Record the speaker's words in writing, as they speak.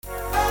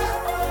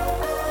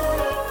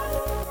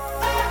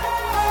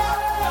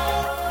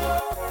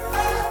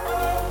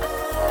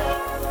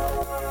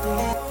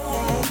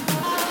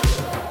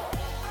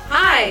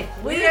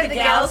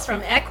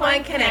from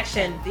Equine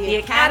Connection, the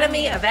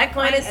Academy of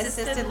Equine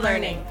Assisted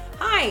Learning.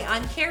 Hi,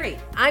 I'm Carrie.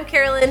 I'm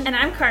Carolyn. And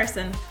I'm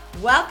Carson.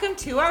 Welcome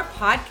to our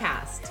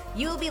podcast.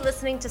 You will be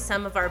listening to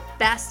some of our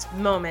best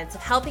moments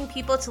of helping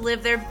people to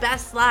live their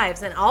best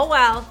lives, and all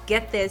while,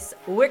 get this,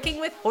 working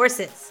with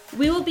horses.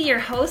 We will be your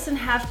hosts and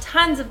have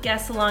tons of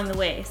guests along the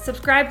way.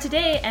 Subscribe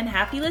today and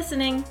happy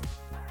listening.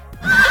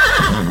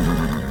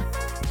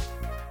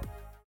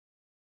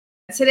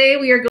 Today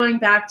we are going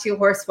back to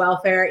horse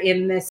welfare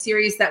in this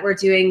series that we're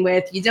doing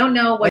with You Don't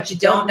Know What You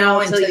Don't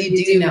Know Until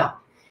You Do Know.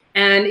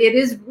 And it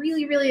is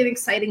really, really an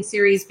exciting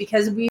series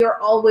because we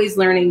are always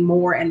learning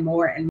more and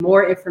more and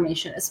more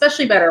information,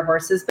 especially about our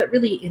horses, but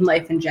really in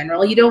life in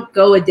general. You don't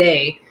go a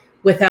day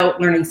without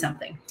learning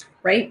something,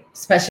 right?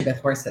 Especially with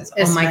horses.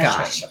 Oh my gosh.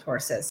 Especially With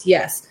horses,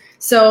 yes.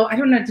 So I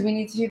don't know, do we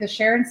need to do the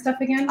share and stuff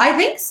again? I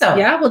think so.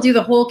 Yeah, we'll do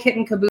the whole kit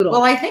and caboodle.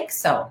 Well, I think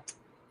so.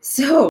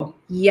 So,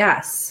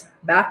 yes,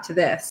 back to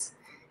this.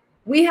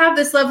 We have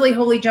this lovely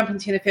Holy Jumping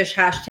Tuna Fish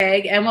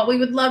hashtag, and what we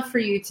would love for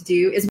you to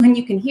do is when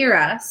you can hear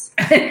us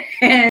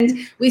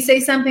and we say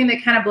something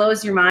that kind of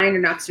blows your mind or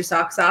knocks your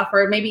socks off,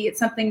 or maybe it's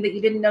something that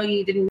you didn't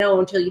know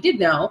until you did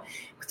know,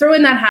 throw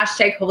in that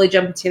hashtag Holy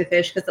Jumping Tuna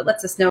Fish because it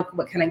lets us know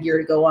what kind of gear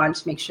to go on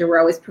to make sure we're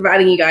always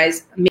providing you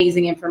guys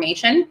amazing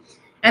information.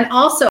 And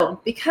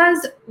also,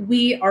 because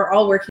we are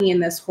all working in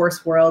this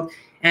horse world,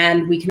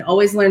 and we can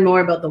always learn more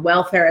about the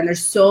welfare. And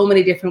there's so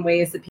many different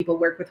ways that people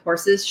work with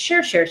horses.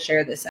 Share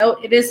this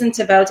out. It isn't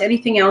about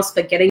anything else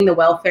but getting the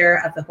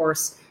welfare of the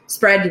horse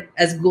spread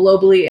as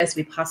globally as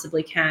we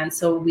possibly can.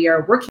 So we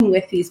are working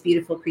with these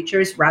beautiful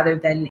creatures rather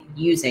than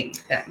using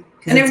them,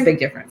 because it's a big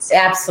difference.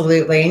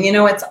 Absolutely. And you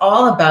know, it's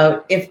all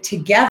about if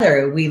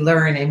together we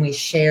learn and we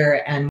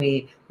share and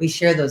we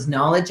share those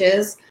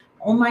knowledges.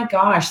 Oh my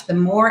gosh, the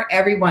more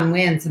everyone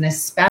wins, and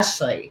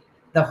especially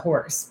the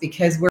horse,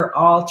 because we're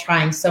all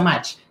trying so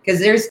much. Because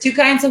there's two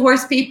kinds of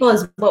horse people,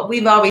 is what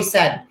we've always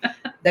said.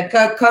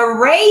 The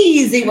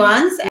crazy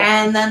ones,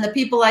 and then the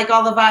people like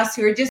all of us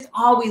who are just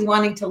always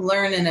wanting to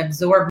learn and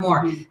absorb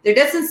more. Mm-hmm. There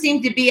doesn't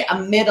seem to be a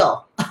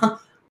middle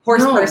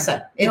horse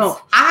person.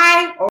 It's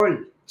I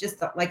or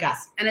just like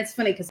us. And it's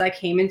funny because I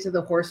came into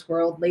the horse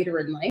world later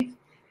in life.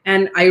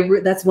 And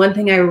that's one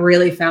thing I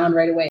really found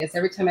right away is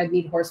every time I'd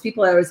meet horse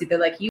people, I always be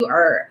like, you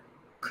are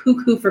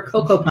cuckoo for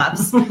Cocoa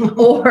Puffs.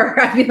 Or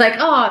I'd be like,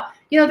 oh,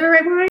 you know, they're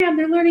right where I am.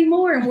 They're learning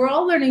more, and we're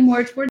all learning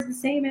more towards the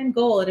same end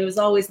goal. And it was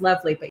always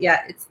lovely. But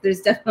yeah,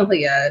 there's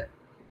definitely a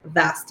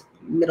vast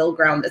middle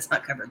ground that's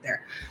not covered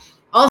there.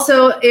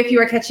 Also, if you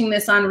are catching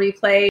this on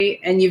replay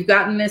and you've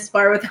gotten this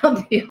far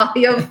without the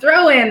audio,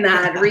 throw in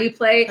that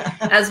replay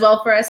as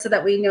well for us so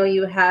that we know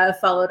you have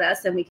followed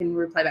us and we can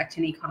reply back to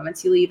any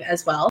comments you leave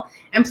as well.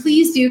 And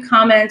please do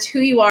comment who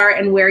you are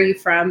and where you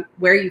from.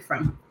 Where you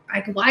from?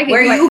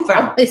 Where you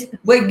from?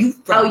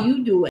 How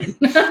you doing?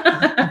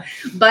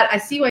 But I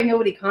see why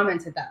nobody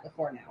commented that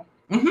before now.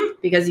 Mm-hmm.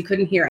 Because you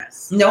couldn't hear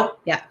us.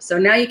 Nope. Yeah. So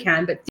now you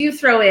can, but do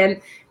throw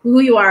in who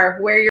you are,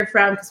 where you're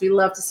from, because we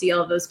love to see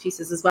all of those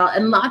pieces as well.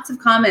 And lots of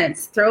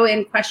comments. Throw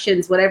in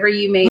questions, whatever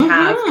you may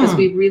have, because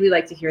we really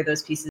like to hear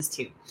those pieces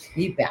too.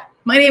 You bet.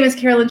 My name is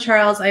Carolyn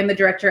Charles. I am the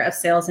Director of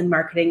Sales and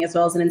Marketing, as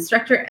well as an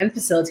instructor and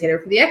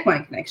facilitator for the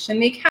Equine Connection,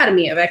 the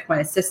Academy of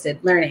Equine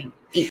Assisted Learning,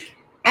 Inc.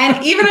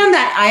 And even on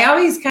that, I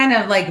always kind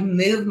of like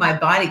move my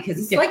body because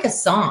it's like a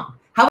song.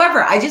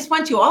 However, I just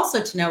want you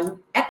also to know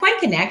Equine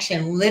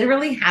Connection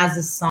literally has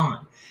a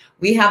song.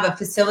 We have a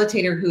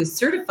facilitator who is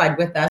certified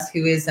with us,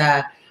 who is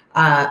an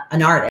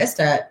artist,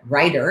 a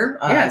writer,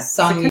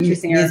 song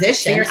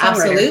musician,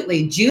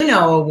 absolutely,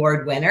 Juno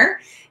Award winner.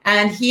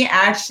 And he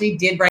actually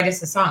did write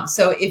us a song.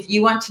 So if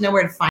you want to know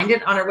where to find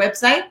it on our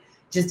website,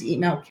 just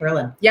email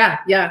Carolyn. Yeah.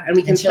 And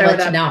we can she'll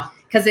let you know.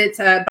 Because it's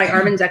by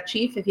Armin Duck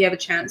Chief. If you have a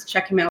chance,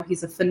 check him out.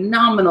 He's a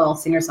phenomenal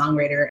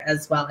singer-songwriter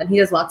as well. And he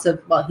does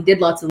he did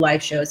lots of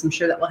live shows. I'm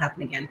sure that will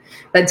happen again.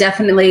 But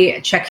definitely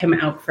check him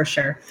out for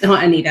sure. Oh,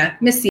 Anita,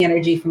 miss the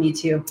energy from you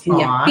too. Can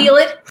you feel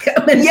it?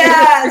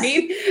 Yes.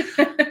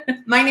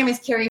 My name is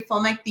Carrie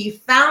Fulmick, the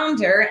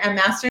founder and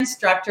master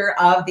instructor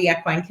of the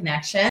Equine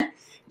Connection.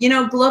 You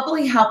know,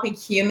 globally helping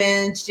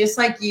humans just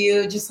like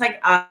you, just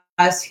like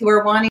us, who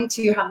are wanting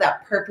to have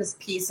that purpose,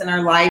 peace in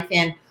our life,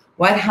 and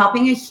what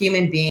helping a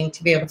human being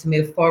to be able to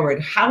move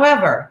forward.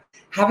 However,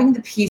 having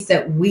the piece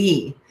that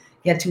we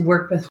get to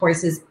work with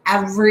horses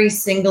every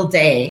single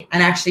day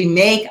and actually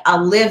make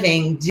a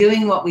living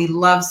doing what we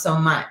love so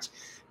much.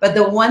 But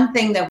the one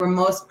thing that we're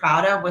most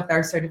proud of with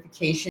our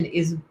certification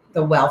is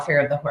the welfare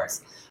of the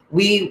horse.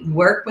 We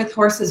work with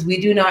horses.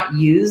 We do not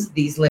use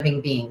these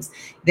living beings.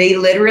 They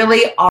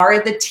literally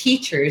are the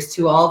teachers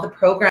to all the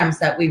programs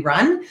that we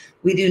run.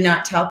 We do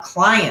not tell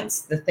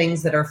clients the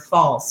things that are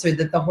false or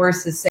that the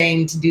horse is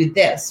saying to do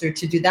this or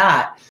to do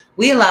that.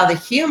 We allow the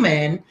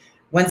human,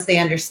 once they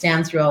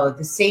understand through all of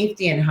the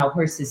safety and how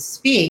horses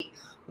speak,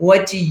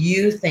 what do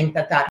you think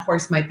that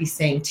horse might be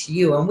saying to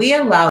you? And we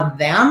allow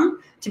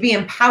them to be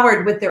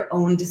empowered with their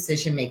own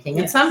decision making.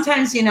 And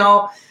sometimes, you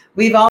know,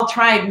 we've all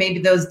tried maybe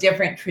those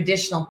different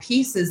traditional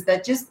pieces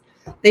that just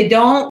They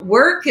don't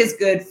work as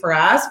good for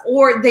us,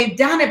 or they've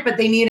done it, but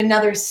they need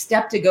another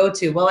step to go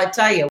to. Well, I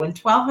tell you, when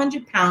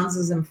 1,200 pounds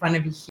is in front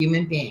of a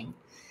human being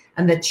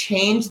and the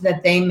change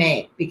that they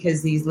make,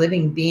 because these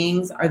living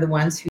beings are the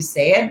ones who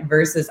say it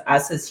versus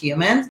us as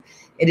humans,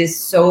 it is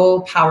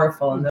so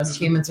powerful. And those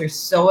humans are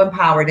so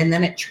empowered. And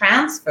then it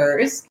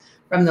transfers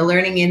from the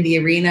learning in the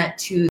arena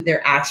to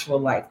their actual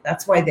life.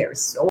 That's why they're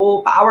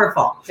so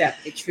powerful. Yeah,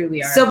 they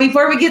truly are. So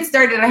before we get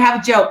started, I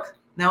have a joke.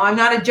 Now, I'm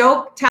not a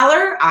joke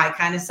teller. I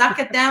kind of suck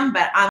at them,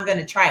 but I'm going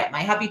to try it.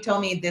 My hubby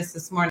told me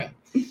this morning.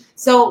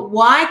 So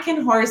why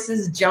can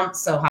horses jump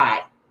so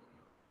high?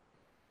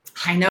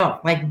 I know,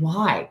 like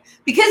why?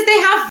 Because they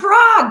have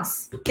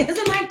frogs.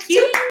 Isn't that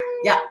cute?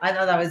 Yeah, I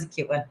thought that was a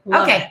cute one.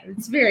 Love Okay. it.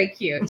 It's very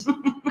cute.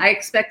 I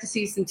expect to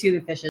see some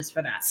tuna fishes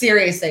for that.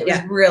 Seriously, it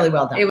was really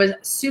well done. It was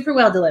super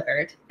well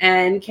delivered,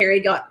 and Carrie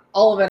got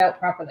all of it out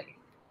properly.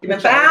 You've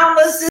been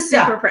boundless to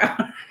Super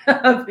proud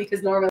of,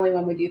 because normally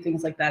when we do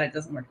things like that, it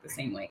doesn't work the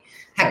same way.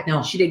 Heck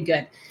no. She did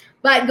good.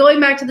 But going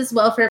back to this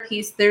welfare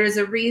piece, there is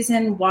a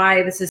reason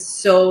why this is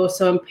so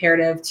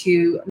imperative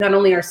to not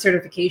only our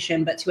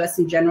certification, but to us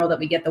in general, that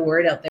we get the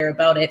word out there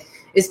about it,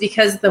 is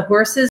because the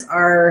horses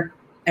are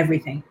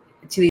everything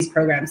to these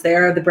programs. They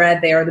are the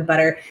bread, they are the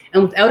butter.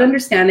 And without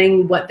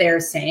understanding what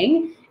they're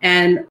saying,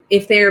 and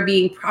if they're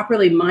being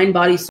properly mind,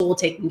 body, soul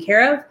taken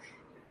care of,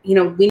 you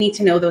know, we need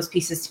to know those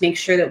pieces to make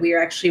sure that we are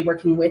actually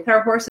working with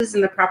our horses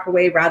in the proper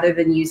way rather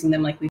than using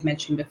them like we've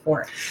mentioned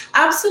before.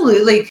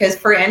 Absolutely, because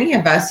for any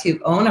of us who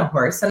own a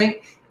horse, I mean,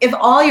 if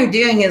all you're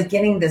doing is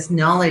getting this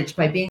knowledge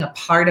by being a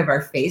part of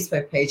our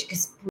Facebook page,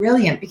 it's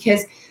brilliant.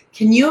 Because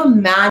can you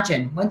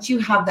imagine once you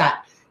have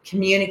that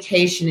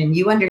communication and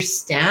you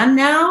understand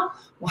now,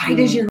 why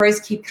does your horse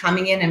keep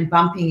coming in and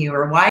bumping you?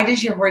 Or why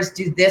does your horse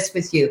do this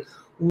with you?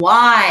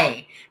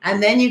 Why?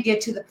 And then you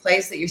get to the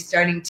place that you're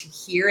starting to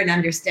hear and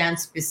understand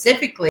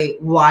specifically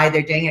why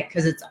they're doing it,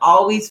 because it's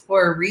always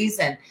for a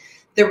reason.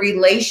 The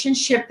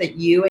relationship that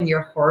you and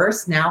your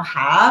horse now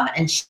have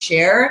and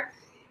share,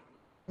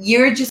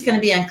 you're just going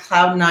to be on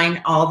cloud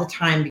nine all the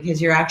time,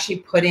 because you're actually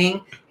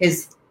putting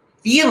his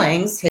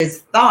feelings,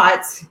 his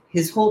thoughts,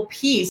 his whole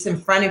piece in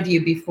front of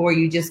you before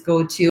you just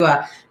go to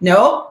a,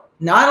 no,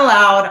 not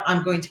allowed.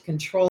 I'm going to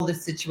control the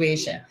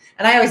situation.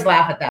 And I always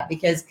laugh at that,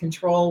 because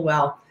control,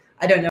 well,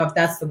 I don't know if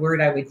that's the word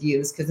I would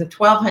use, because if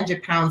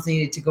 1,200 pounds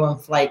needed to go in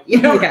flight,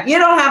 you don't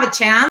have a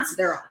chance.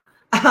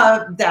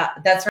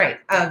 That's right,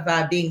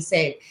 of being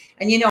saved.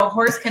 And you know, a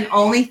horse can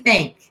only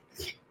think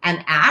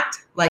and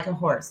act like a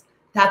horse.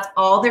 That's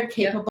all they're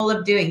capable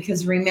of doing.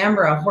 Because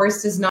remember, a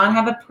horse does not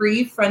have a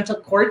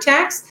prefrontal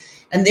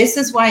cortex. And this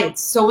is why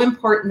it's so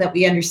important that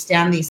we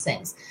understand these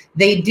things.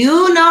 They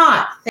do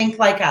not think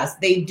like us.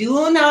 They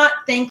do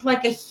not think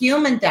like a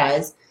human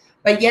does.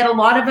 But yet a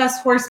lot of us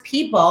horse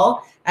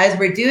people, as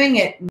we're doing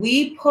it,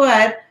 we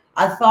put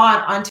a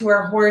thought onto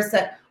our horse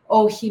that,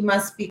 oh, he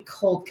must be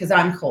cold because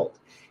I'm cold.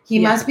 He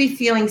must be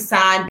feeling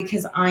sad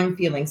because I'm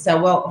feeling so.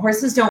 Well,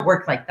 horses don't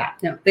work like that.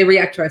 No, they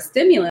react to our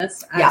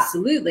stimulus,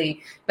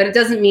 absolutely. But it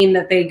doesn't mean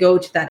that they go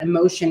to that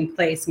emotion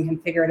place and can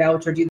figure it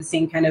out or do the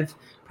same kind of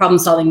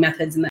problem-solving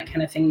methods and that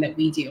kind of thing that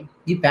we do.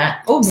 You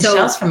bet. Oh,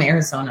 Michelle's from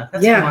Arizona.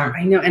 That's warm.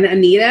 I know. And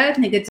Anita,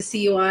 good to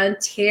see you on.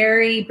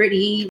 Terry,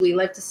 Brittany, we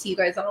love to see you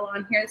guys all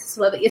on here. It's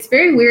lovely. It's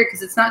very weird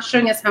because it's not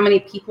showing us how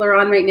many people are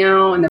on right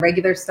now and the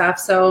regular stuff.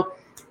 So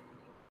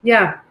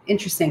yeah,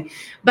 interesting.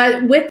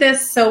 But with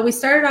this, so we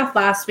started off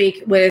last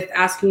week with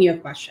asking you a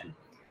question.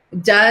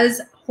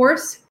 Does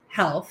horse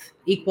health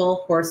equal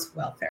horse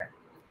welfare?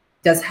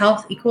 Does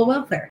health equal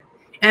welfare?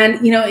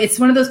 And, you know, it's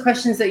one of those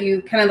questions that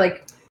you kind of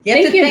like, you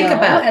have to think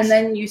about, and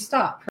then you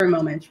stop for a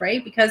moment,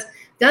 right? Because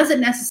does it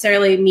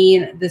necessarily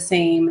mean the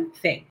same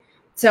thing?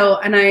 So,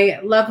 and I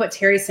love what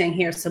Terry's saying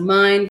here. So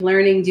mind,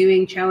 learning,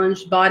 doing,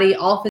 challenge, body,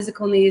 all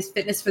physical needs,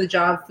 fitness for the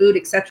job, food,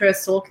 etc.,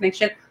 soul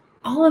connection,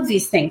 all of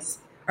these things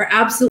are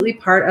absolutely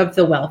part of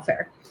the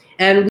welfare.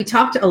 And we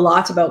talked a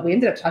lot about, we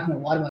ended up talking a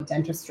lot about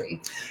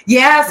dentistry.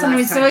 Yes, and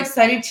I'm so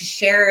excited to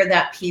share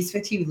that piece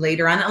with you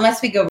later on,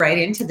 unless we go right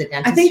into the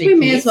dentistry I think we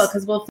may as well,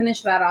 because we'll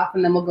finish that off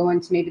and then we'll go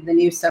into maybe the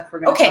new stuff we're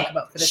going to talk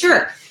about for this Sure.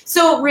 Week.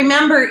 So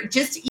remember,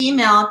 just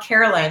email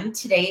Carolyn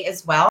today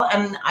as well.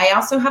 And I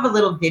also have a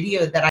little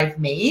video that I've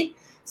made.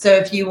 So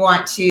if you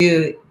want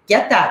to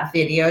get that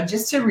video,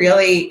 just to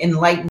really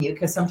enlighten you,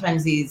 because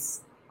sometimes these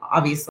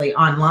obviously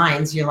on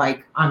lives, you know,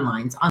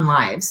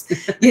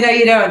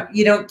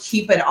 you don't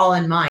keep it all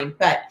in mind.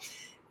 But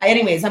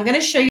anyways, I'm going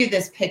to show you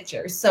this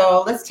picture.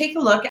 So let's take a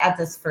look at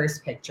this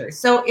first picture.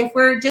 So if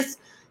we're just,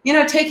 you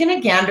know, taking a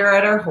gander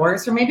at our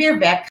horse, or maybe our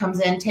vet comes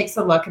in, takes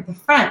a look at the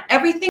front,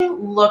 everything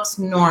looks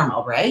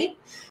normal, right?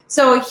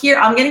 So here,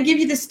 I'm going to give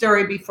you the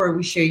story before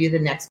we show you the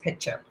next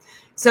picture.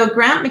 So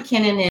Grant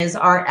McKinnon is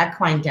our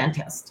equine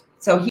dentist.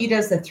 So he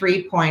does the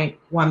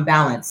 3.1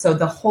 balance. So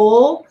the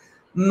whole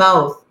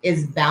mouth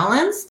is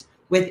balanced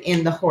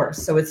within the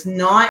horse. So it's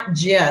not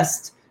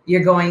just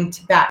you're going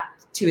to back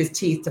to his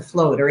teeth to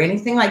float or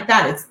anything like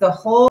that. It's the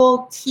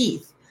whole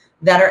teeth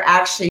that are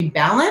actually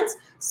balanced,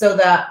 so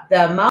that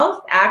the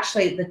mouth,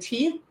 actually the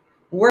teeth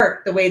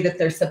work the way that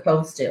they're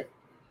supposed to.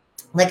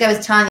 like I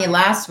was telling you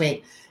last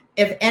week,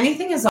 if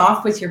anything is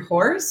off with your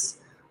horse,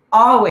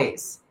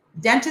 always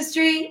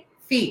dentistry,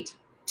 feet,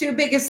 2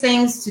 biggest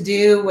things to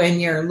do when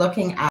you're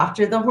looking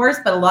after the horse.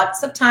 But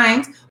lots of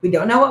times we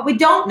don't know what we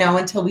don't know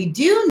until we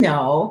do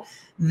know.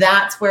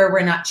 That's where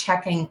we're not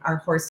checking our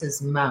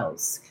horse's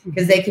mouths,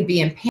 because they could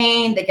be in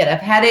pain. They could have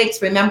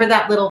headaches. Remember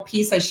that little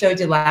piece I showed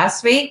you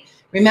last week?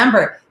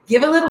 Remember,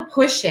 give a little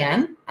push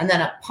in, and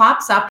then it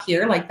pops up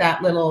here like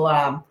that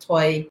little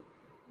toy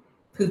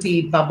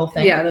poopy bubble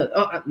thing.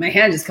 Yeah, my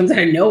hand just comes out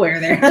of nowhere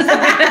there.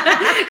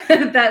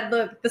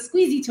 The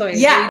squeezy toy.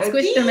 Yeah, so you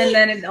squish them, and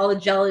then all the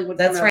jelly would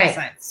come out right. the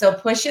sides. So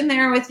push in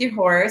there with your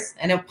horse,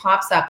 and it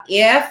pops up.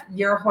 If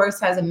your horse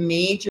has a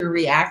major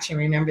reaction,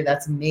 remember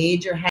that's a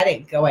major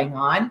headache going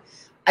on.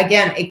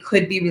 Again, it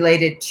could be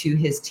related to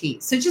his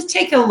teeth. So just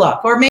take a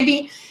look, or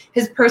maybe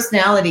his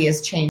personality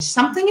has changed.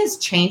 Something has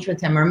changed with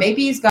him, or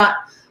maybe he's got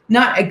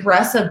not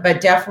aggressive,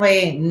 but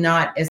definitely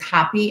not as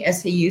happy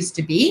as he used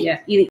to be. Yeah,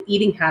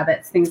 eating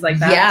habits, things like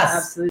that. Yes,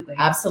 absolutely.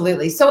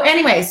 Absolutely. So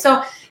anyway,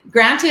 so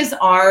Grant is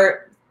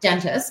our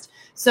dentist.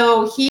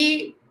 So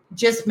he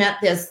just met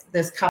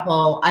this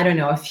couple, I don't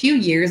know, a few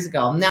years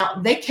ago.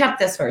 Now, they kept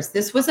this horse.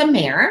 This was a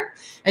mare,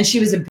 and she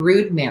was a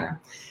brood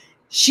mare.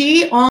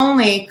 She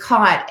only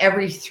caught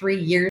every 3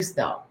 years,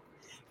 though.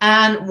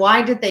 And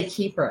why did they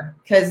keep her?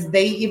 Because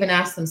they even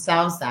asked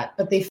themselves that.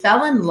 But they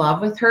fell in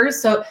love with her.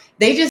 So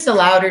they just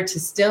allowed her to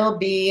still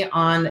be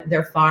on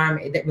their farm.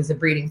 It was a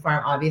breeding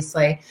farm,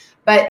 obviously.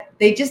 But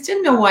they just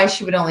didn't know why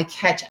she would only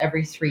catch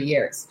every 3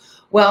 years.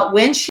 Well,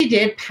 when she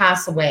did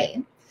pass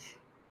away,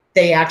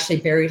 they actually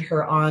buried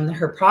her on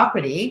her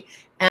property.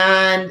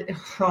 And,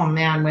 oh,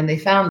 man, when they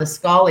found the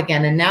skull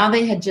again, and now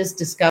they had just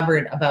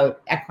discovered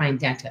about equine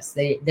dentists.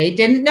 They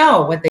didn't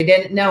know what they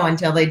didn't know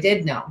until they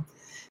did know.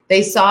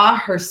 They saw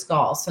her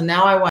skull. So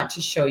now I want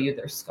to show you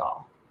their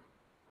skull.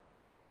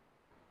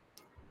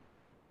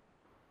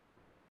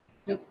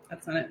 Nope,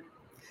 that's not it.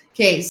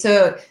 Okay,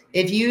 so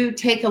if you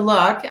take a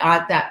look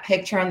at that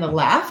picture on the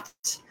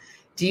left,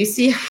 do you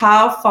see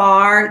how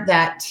far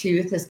that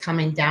tooth is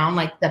coming down?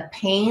 Like the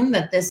pain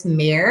that this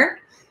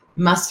mare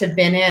must have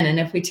been in. And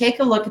if we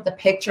take a look at the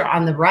picture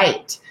on the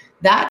right,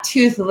 that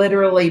tooth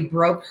literally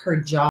broke her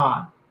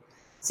jaw.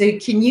 So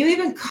can you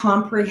even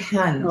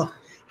comprehend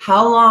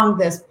how long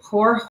this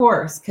poor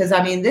horse, because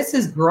I mean, this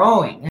is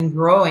growing and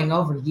growing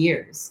over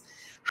years,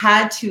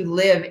 had to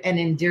live and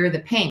endure the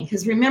pain?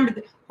 Because remember,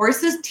 the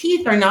horses'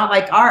 teeth are not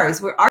like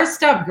ours. Ours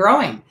stop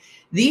growing.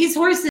 These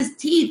horses'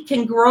 teeth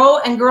can grow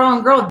and grow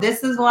and grow.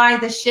 This is why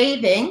the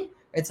shaving,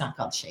 it's not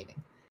called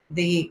shaving.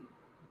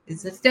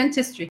 Is this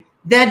dentistry?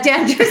 The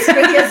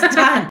dentistry is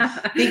done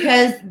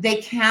because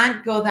they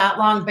can't go that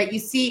long. But you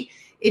see,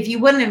 if you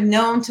wouldn't have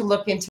known to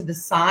look into the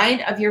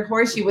side of your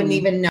horse, you wouldn't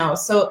even know.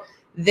 So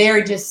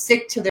they're just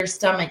sick to their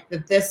stomach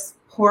that this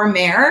poor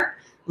mare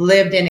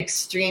lived in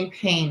extreme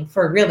pain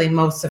for really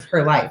most of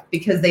her life,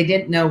 because they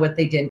didn't know what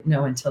they didn't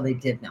know until they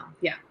did know.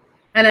 Yeah.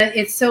 And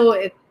it's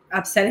so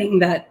upsetting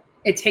that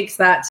it takes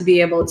that to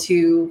be able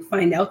to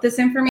find out this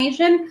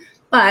information.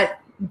 But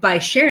by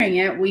sharing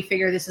it, we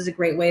figure this is a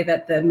great way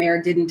that the mare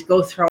didn't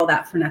go through all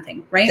that for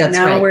nothing, right? That's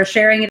now right. We're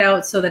sharing it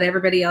out so that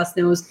everybody else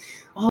knows.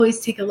 Always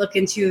take a look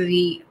into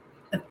the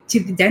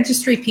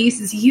dentistry piece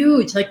is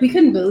huge. Like, we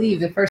couldn't believe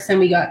the first time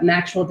we got an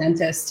actual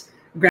dentist,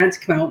 Grant, to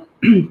come out.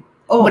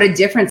 What a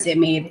difference it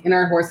made in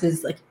our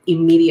horses, like,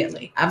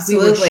 immediately.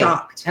 Absolutely. We were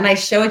shocked. And I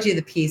showed you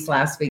the piece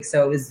last week.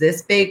 So it was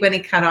this big when he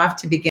cut off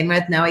to begin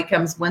with. Now he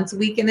comes once a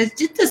week, and it's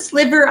just a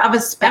sliver of a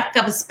speck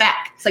of a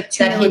speck. It's like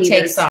 2 that millimeters.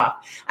 He takes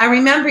off. I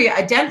remember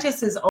a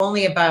dentist is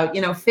only about,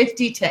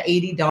 $50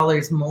 to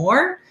 $80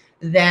 more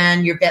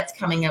than your vet's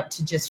coming out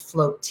to just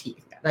float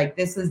teeth. Like,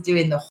 this is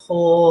doing the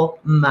whole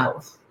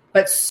mouth.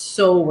 But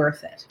so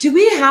worth it. Do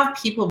we have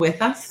people with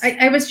us?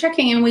 I was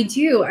checking, and we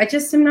do. I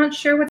just am not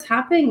sure what's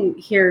happening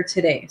here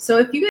today. So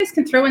if you guys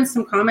can throw in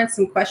some comments,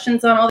 some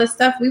questions on all this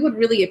stuff, we would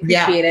really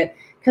appreciate it,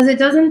 because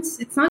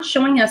it's not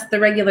showing us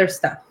the regular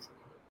stuff.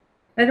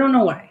 I don't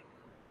know why.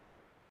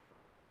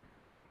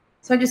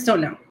 So I just don't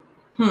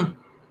know.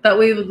 But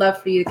we would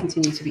love for you to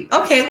continue to be with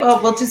us. Okay, well,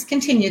 we'll just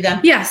continue then.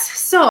 Yes.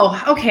 So,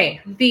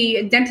 okay.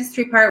 The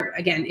dentistry part,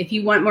 again, if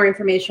you want more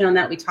information on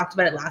that, we talked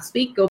about it last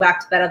week. Go back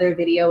to that other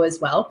video as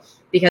well,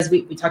 because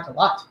we talked a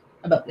lot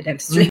about the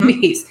dentistry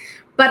piece.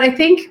 But I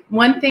think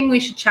one thing we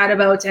should chat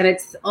about, and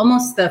it's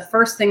almost the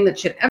first thing that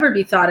should ever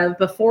be thought of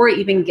before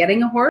even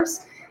getting a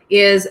horse,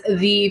 is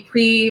the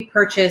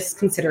pre-purchase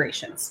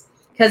considerations.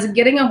 Because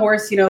getting a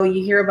horse, you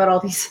hear about all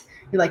these,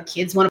 like,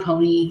 kids want a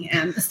pony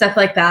and stuff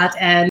like that,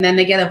 and then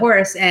they get a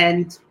horse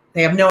and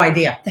they have no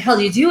idea the hell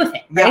do you do with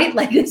it, right? Yeah.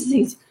 Like, this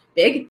thing's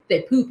big,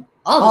 they poop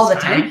all the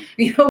time.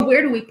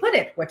 Where do we put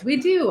it? What do we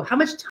do? How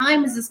much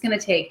time is this going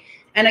to take?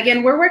 And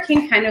again, we're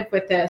working kind of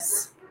with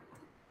this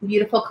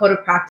beautiful code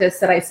of practice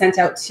that I sent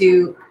out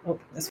to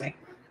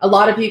a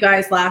lot of you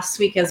guys last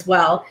week as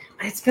well.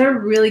 It's got a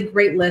really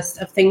great list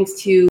of things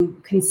to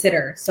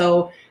consider.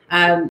 So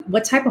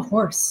what type of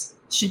horse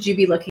should you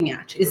be looking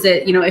at? Is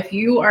it, if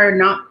you are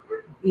not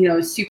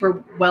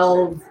super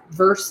well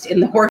versed in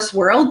the horse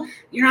world,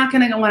 you're not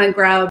going to want to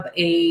grab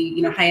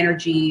a, high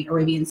energy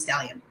Arabian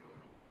stallion.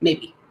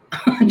 Maybe.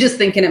 I'm just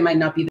thinking it might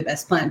not be the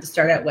best plan to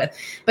start out with,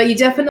 but you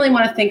definitely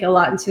want to think a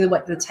lot into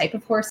what the type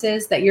of horse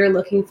is that you're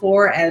looking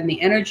for and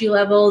the energy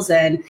levels,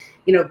 and,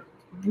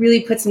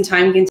 really put some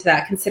time into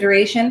that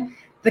consideration.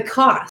 The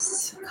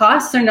costs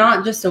are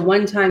not just a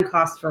one-time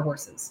cost for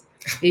horses.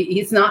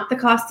 It's not the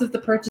cost of the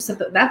purchase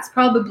of that's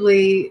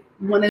probably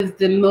one of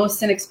the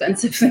most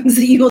inexpensive things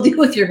that you will do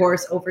with your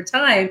horse over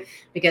time,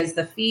 because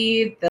the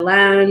feed, the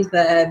land,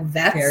 the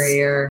vets,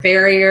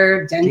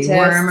 farrier, dentists,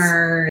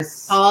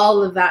 dewormers,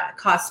 all of that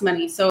costs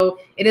money. So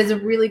it is a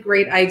really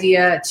great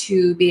idea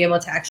to be able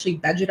to actually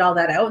budget all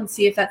that out and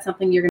see if that's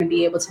something you're going to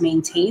be able to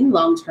maintain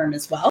long-term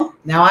as well.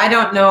 Now, I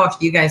don't know if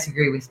you guys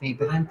agree with me,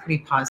 but I'm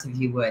pretty positive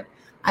you would.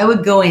 I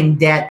would go in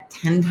debt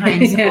 10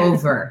 times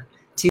over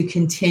to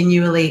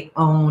continually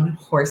own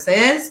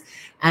horses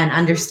and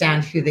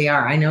understand who they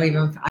are. I know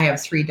even if I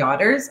have 3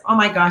 daughters, oh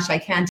my gosh, I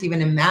can't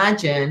even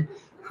imagine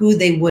who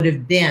they would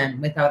have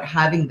been without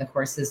having the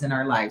horses in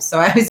our lives. So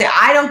I would say,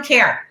 I don't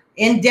care,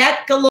 in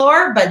debt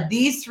galore, but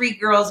these 3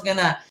 girls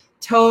gonna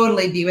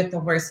totally be with the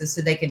horses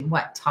so they can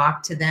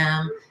talk to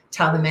them,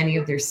 tell them any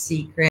of their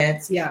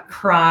secrets,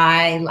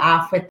 cry,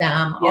 laugh with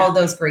them, all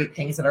those great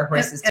things that our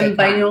horses take. And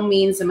by no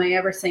means am I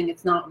ever saying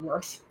it's not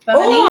worth the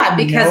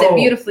money, because it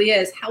beautifully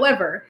is.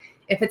 However,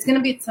 if it's going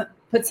to be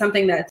put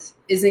something that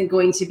isn't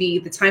going to be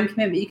the time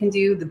commitment you can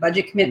do, the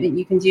budget commitment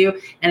you can do,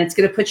 and it's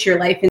going to put your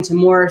life into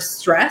more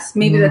stress,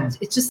 maybe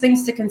it's just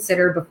things to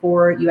consider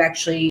before you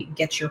actually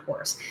get your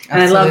horse.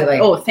 Absolutely.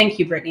 And I love, thank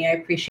you, Brittany. I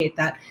appreciate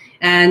that.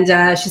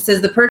 And she says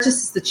the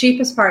purchase is the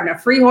cheapest part, and a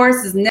free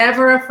horse is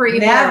never a free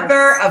horse.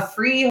 Never a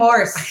free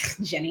horse.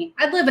 Jenny,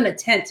 I'd live in a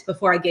tent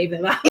before I gave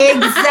them up.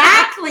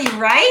 Exactly,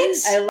 right?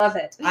 I love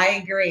it.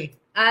 I agree.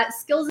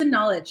 Skills and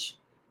knowledge.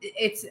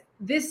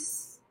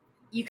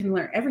 You can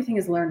learn. Everything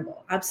is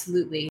learnable.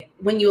 Absolutely.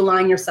 When you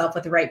align yourself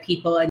with the right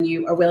people and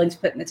you are willing to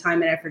put in the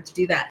time and effort to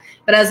do that.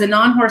 But as a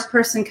non-horse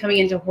person coming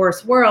into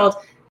horse world,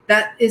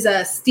 that is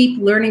a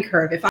steep learning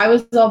curve. If I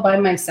was all by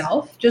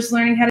myself, just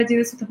learning how to do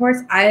this with the horse,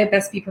 I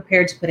best be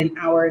prepared to put in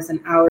hours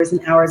and hours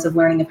and hours of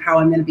learning of how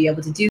I'm going to be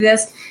able to do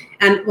this.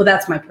 And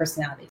that's my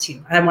personality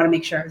too. I want to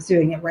make sure I was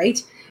doing it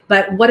right.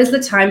 But what is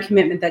the time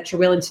commitment that you're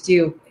willing to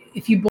do?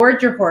 If you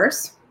board your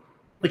horse,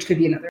 which could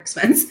be another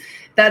expense,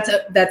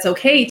 that's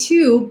okay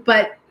too.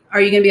 But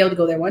are you going to be able to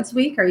go there once a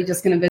week? Are you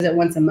just going to visit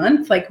once a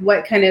month? Like,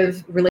 what kind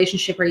of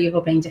relationship are you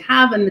hoping to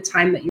have, and the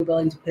time that you're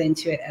willing to put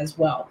into it as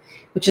well,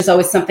 which is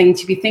always something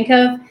to be think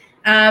of.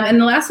 And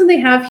the last one they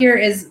have here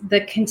is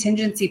the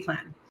contingency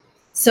plan.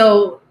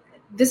 So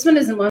this one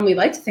isn't one we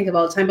like to think of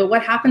all the time, but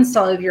what happens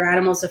to all of your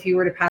animals if you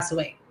were to pass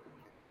away?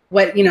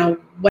 What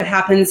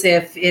happens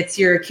if it's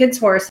your kid's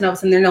horse and all of a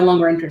sudden they're no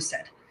longer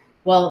interested?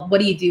 Well, what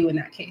do you do in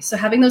that case? So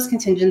having those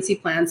contingency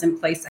plans in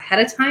place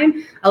ahead of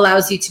time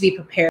allows you to be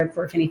prepared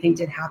for if anything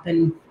did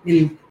happen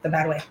in the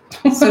bad way.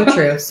 So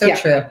true. So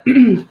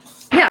true.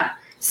 Yeah.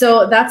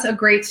 So that's a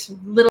great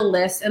little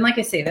list. And like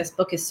I say, this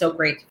book is so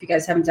great. If you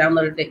guys haven't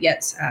downloaded it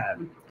yet,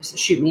 just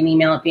shoot me an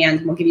email at the end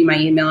and we'll give you my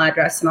email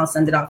address and I'll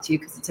send it off to you,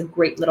 because it's a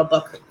great little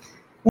book.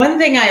 One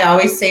thing I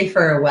always say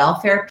for a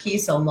welfare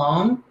piece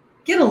alone,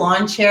 get a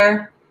lawn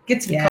chair,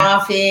 get some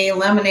coffee,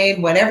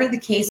 lemonade, whatever the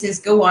case is,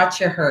 go watch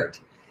your herd.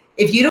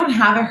 If you don't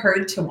have a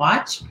herd to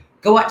watch,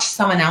 go watch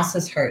someone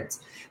else's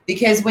herds.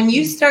 Because when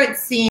you start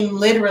seeing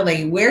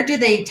literally where do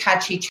they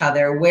touch each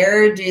other,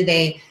 where do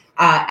they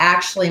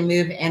actually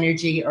move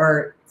energy,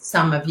 or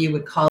some of you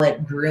would call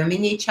it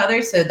grooming each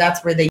other. So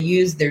that's where they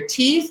use their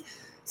teeth.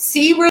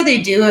 See where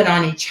they do it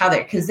on each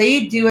other, because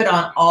they do it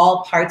on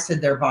all parts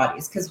of their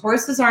bodies, because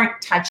horses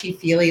aren't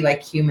touchy-feely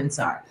like humans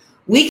are.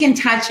 We can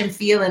touch and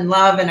feel and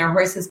love, and our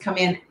horses come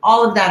in.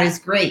 All of that is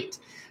great.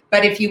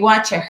 But if you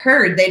watch a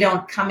herd, they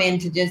don't come in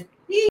to just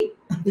eat.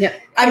 Yeah.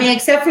 I mean,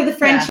 except for the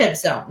friendship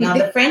zone. Now,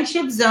 the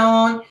friendship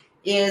zone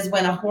is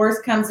when a horse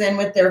comes in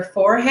with their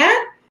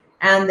forehead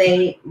and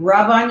they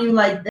rub on you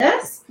like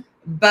this.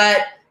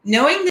 But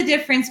knowing the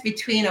difference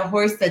between a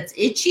horse that's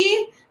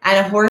itchy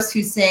and a horse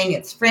who's saying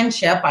it's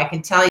friendship, I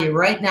can tell you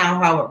right now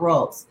how it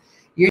rolls.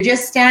 You're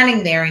just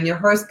standing there and your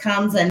horse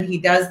comes and he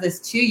does this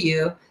to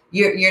you.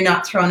 You're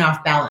not thrown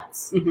off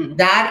balance. Mm-hmm.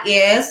 That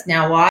is,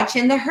 now watch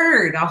in the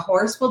herd, a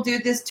horse will do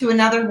this to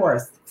another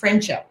horse,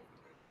 friendship.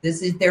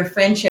 This is their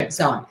friendship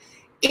zone.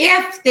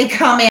 If they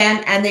come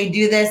in and they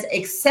do this,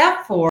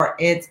 except for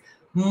it's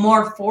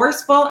more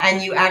forceful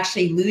and you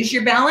actually lose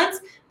your balance,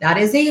 that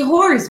is a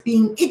horse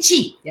being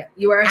itchy. Yeah,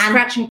 you are a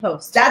scratching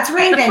post. That's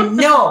right. And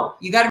no,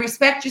 you got to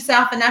respect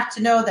yourself enough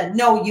to know that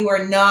no, you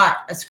are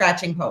not a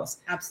scratching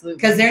post. Absolutely.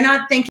 Because they're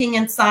not thinking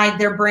inside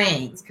their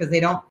brains, because they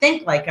don't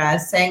think like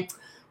us, saying,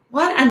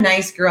 what a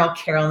nice girl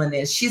Carolyn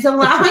is. She's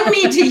allowing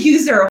me to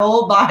use her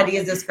whole body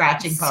as a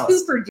scratching post.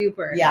 Super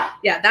duper. Yeah.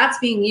 Yeah, that's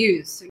being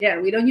used.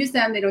 Yeah, we don't use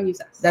them. They don't use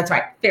us. That's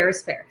right. Fair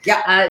is fair.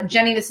 Yeah.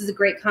 Jenny, this is a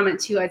great comment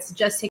too. I'd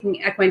suggest taking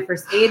the equine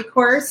first aid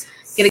course.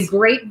 Get a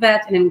great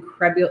vet and an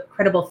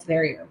incredible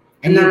farrier.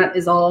 And that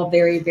is all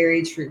very,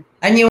 very true.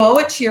 And you owe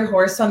it to your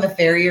horse on the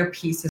farrier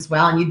piece as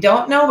well. And you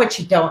don't know what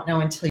you don't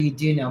know until you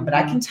do know. But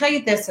I can tell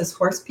you this, as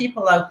horse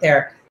people out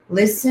there,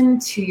 listen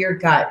to your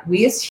gut.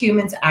 We as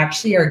humans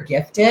actually are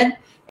gifted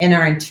in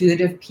our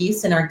intuitive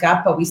piece in our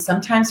gut, but we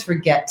sometimes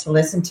forget to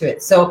listen to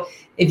it. So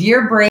if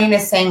your brain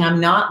is saying, I'm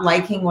not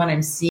liking what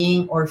I'm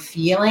seeing or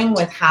feeling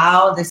with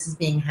how this is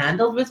being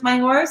handled with my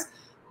horse,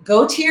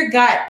 go to your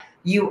gut.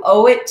 You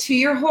owe it to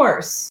your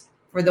horse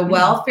for the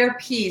welfare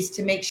piece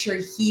to make sure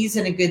he's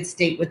in a good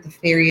state with the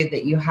farrier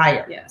that you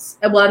hire. Yes.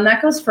 Well, and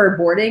that goes for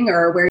boarding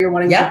or where you're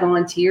wanting to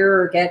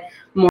volunteer or get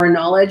more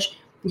knowledge.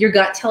 Your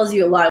gut tells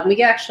you a lot.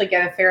 We actually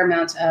get a fair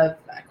amount of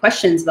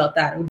questions about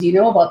that. Do you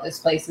know about this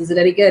place? Is it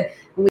any good?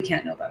 And we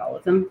can't know about all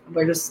of them.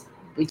 We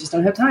just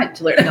don't have time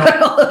to learn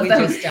about all of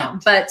them. We just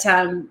don't.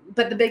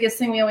 But the biggest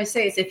thing we always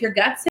say is if your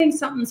gut's saying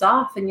something's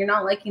off and you're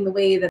not liking the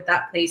way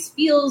that place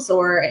feels,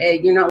 or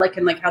you're not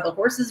liking like how the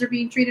horses are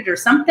being treated or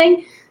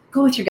something,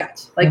 go with your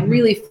gut. Like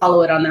really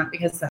follow it on that,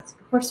 because that's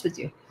what a horse would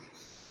do.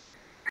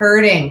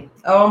 Herding.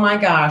 Oh my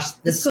gosh,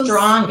 the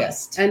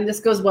strongest. And this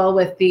goes well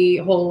with the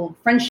whole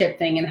friendship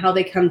thing and how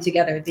they come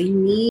together. They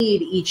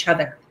need each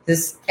other.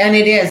 It's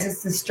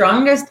the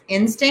strongest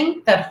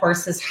instinct that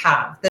horses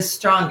have, the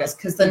strongest,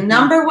 because the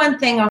number one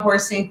thing a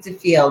horse needs to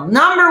feel,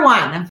 number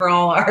one, and for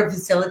all our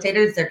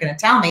facilitators, they're going to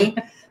tell me,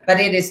 but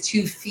it is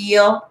to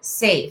feel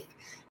safe.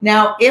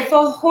 Now, if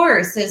a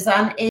horse is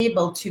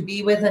unable to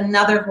be with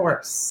another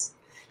horse,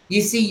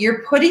 you see,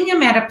 you're putting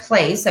him at a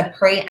place, a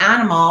prey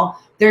animal,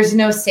 there's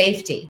no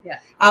safety. Yeah.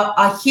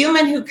 A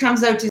human who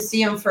comes out to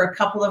see him for a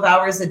couple of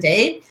hours a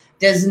day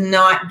does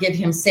not give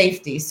him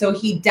safety. So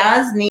he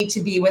does need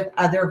to be with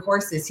other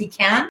horses. He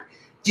can't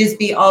just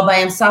be all by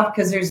himself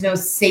because there's no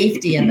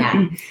safety in that.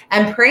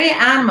 And prey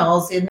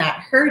animals in that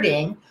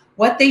herding,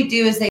 what they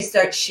do is they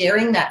start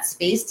sharing that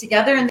space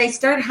together and they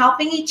start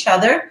helping each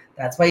other.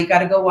 That's why you got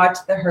to go watch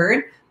the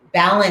herd,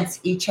 balance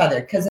each other.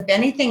 Because if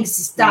anything's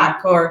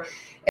stuck or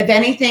if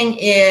anything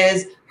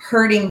is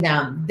hurting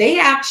them,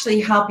 they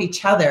actually help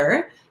each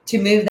other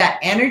to move that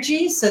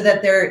energy so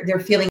that they're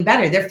feeling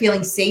better. They're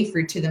feeling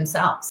safer to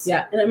themselves.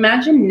 Yeah. And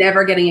imagine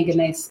never getting a good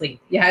night's sleep.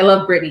 Yeah, I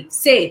love Brittany.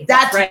 Safe.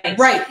 That's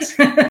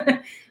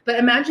right. But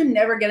imagine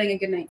never getting a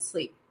good night's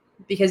sleep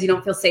because you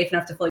don't feel safe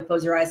enough to fully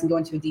close your eyes and go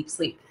into a deep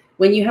sleep.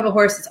 When you have a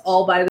horse that's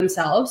all by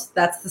themselves,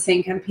 that's the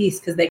same kind of piece,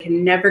 because they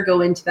can never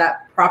go into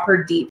that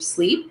proper deep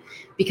sleep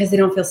because they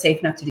don't feel safe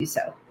enough to do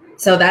so.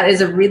 So that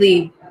is a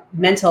really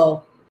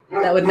mental,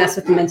 that would mess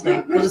with them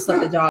mentally. We'll just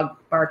let the dog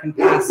bark and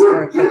pass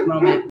for a quick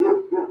moment.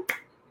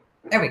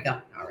 There we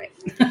go. All right.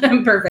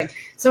 Perfect.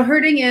 So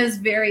herding is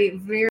very,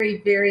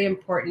 very, very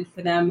important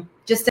for them,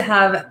 just to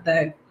have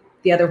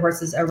the other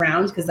horses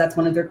around, because that's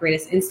one of their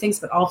greatest instincts,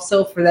 but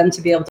also for them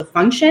to be able to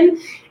function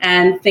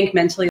and think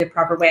mentally the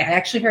proper way. I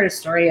actually heard a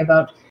story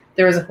about,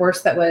 there was a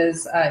horse that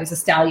was a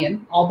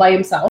stallion all by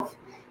himself.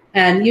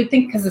 And you'd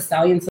think because the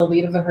stallion's the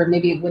lead of the herd,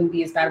 maybe it wouldn't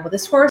be as bad. But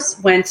this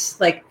horse went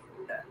like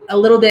a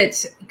little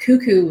bit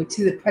cuckoo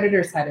to the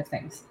predator side of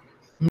things,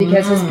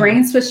 because his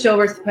brain switched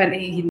over to the point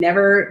he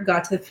never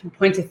got to the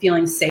point of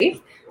feeling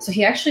safe. So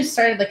he actually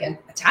started like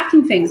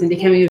attacking things and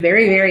becoming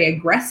very, very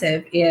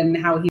aggressive in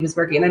how he was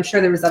working. And I'm sure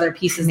there was other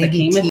pieces that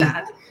came with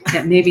that.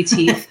 Yeah, maybe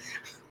teeth.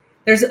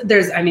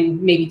 I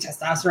mean, maybe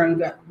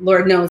testosterone,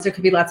 Lord knows, there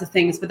could be lots of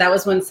things, but that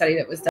was one study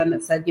that was done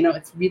that said,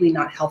 it's really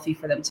not healthy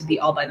for them to be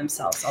all by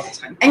themselves all the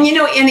time. And,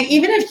 and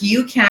even if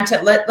you can't,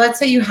 let's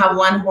say you have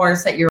one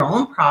horse at your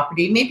own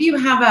property, maybe you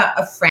have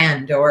a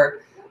friend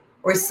or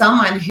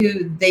someone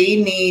who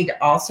they need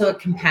also a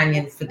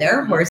companion for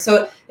their horse.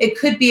 So it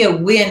could be a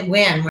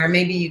win-win where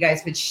maybe you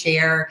guys would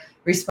share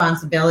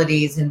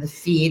responsibilities in the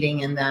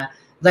feeding and the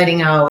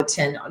letting out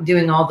and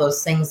doing all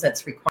those things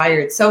that's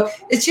required. So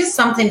it's just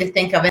something to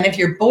think of. And if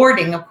you're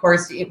boarding, of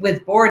course,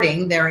 with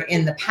boarding, they're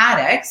in the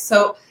paddocks.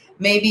 So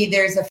maybe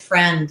there's a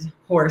friend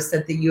horse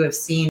that you have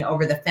seen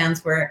over the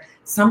fence where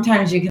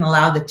sometimes you can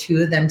allow the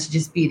two of them to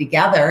just be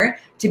together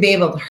to be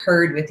able to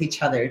herd with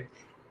each other.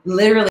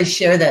 Literally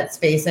share that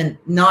space, and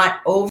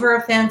not over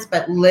a fence,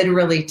 but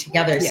literally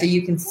together. Yeah. So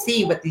you can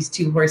see what these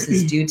two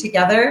horses do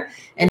together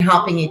and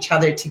helping each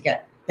other to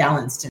get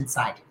balanced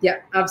inside.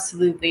 Yeah,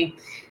 absolutely.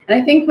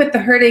 And I think with the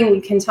herding,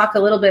 we can talk a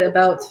little bit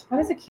about, why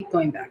does it keep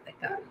going back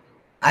like that?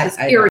 It's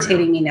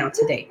irritating me now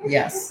today.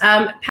 Yes.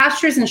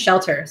 Pastures and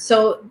shelter.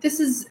 So this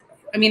is,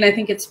 I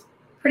think it's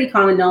pretty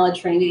common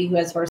knowledge for anybody who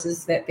has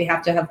horses that they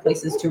have to have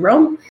places to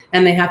roam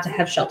and they have to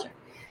have shelter.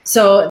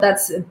 So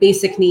that's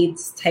basic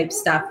needs type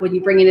stuff. When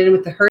you bring it in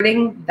with the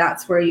herding,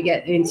 that's where you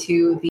get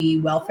into the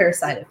welfare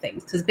side of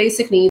things. Because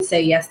basic needs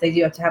say, yes, they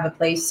do have to have a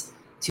place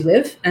to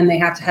live and they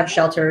have to have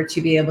shelter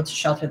to be able to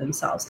shelter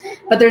themselves.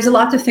 But there's a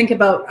lot to think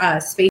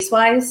about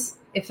space-wise.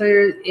 If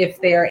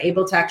they are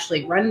able to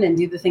actually run and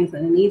do the things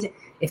that they need,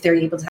 if they're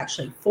able to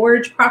actually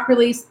forage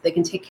properly, so they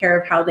can take care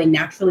of how they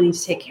naturally need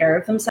to take care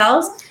of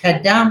themselves.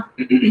 Head down.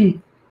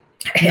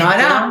 Not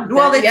up.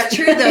 Well, it's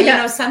true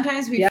though.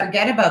 Sometimes we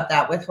forget about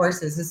that with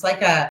horses. It's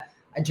like a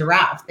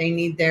giraffe. They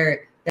need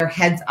their their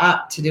heads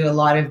up to do a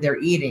lot of their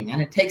eating,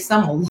 and it takes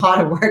them a lot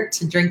of work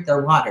to drink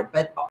their water,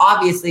 but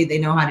obviously they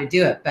know how to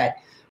do it. But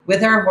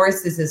with our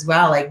horses as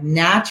well, like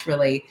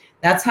naturally,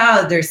 that's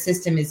how their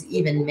system is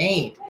even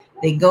made.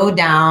 They go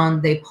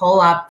down, they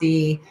pull up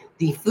the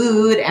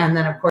food, and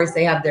then of course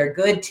they have their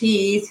good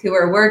teeth who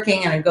are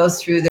working, and it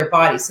goes through their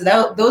body.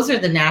 So those are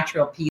the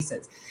natural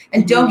pieces.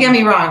 And don't get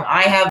me wrong,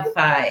 I have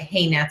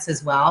hay nets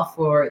as well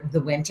for the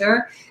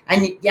winter.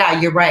 And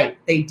yeah, you're right.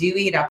 They do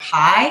eat up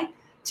high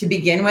to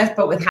begin with,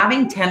 but with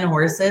having 10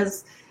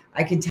 horses,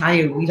 I can tell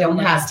you, we don't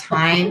have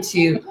time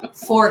to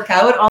fork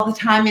out all the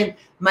time. And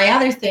my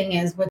other thing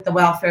is with the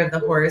welfare of the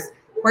horse,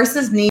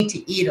 horses need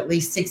to eat at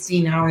least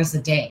 16 hours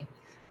a day.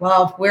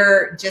 Well, if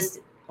we're just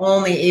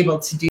only able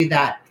to do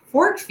that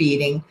fork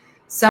feeding,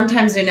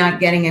 sometimes they're not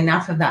getting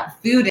enough of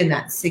that food in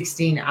that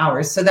 16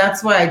 hours. So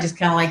that's why I just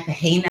kind of like the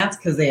hay nets,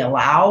 because they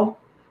allow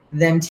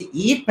them to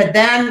eat, but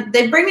then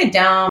they bring it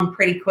down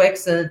pretty quick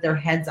so that their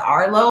heads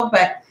are low.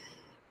 But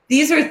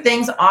these are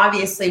things,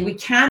 obviously, we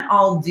can't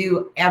all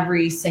do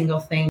every single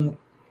thing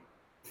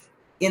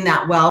in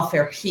that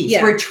welfare piece.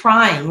 Yeah.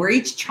 We're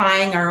each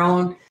trying our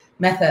own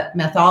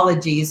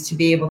methodologies to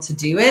be able to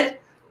do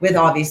it with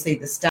obviously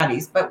the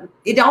studies, but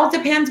it all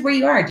depends where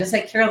you are. Just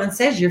like Carolyn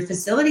says, your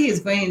facility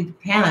is going to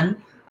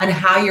depend on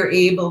how you're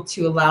able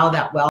to allow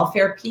that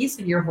welfare piece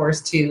of your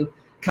horse to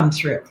come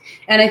through.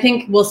 And I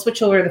think we'll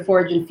switch over to the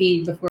forage and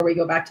feed before we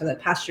go back to the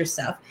pasture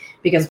stuff,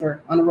 because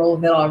we're on a roll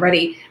of it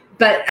already.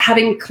 But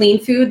having clean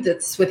food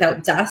that's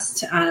without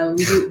dust,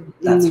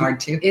 that's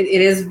hard too. It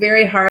is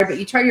very hard, but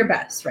you try your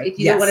best, right?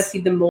 You don't want to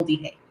feed them moldy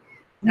hay.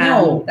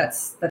 No,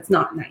 that's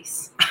not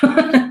nice.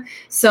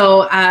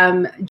 So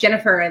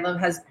Jennifer, I love,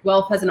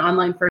 has an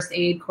online first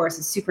aid course.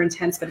 It's super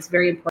intense, but it's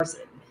very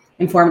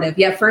informative.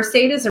 Yeah, first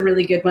aid is a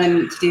really good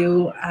one to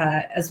do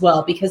as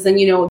well, because then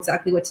you know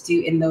exactly what to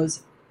do in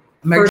those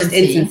first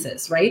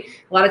instances, right?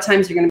 A lot of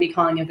times you're going to be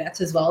calling a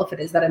vet as well if it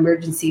is that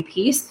emergency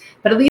piece,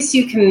 but at least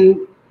you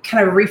can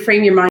kind of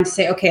reframe your mind to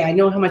say, okay, I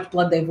know how much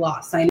blood they've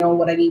lost. I know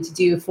what I need to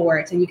do for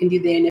it. And you can do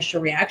the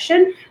initial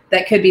reaction.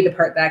 That could be the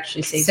part that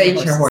actually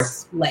saves your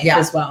horse's life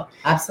as well.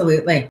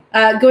 Absolutely.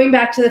 Going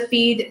back to the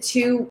feed,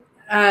 to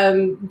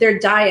their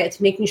diet,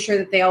 making sure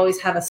that they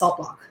always have a salt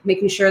block,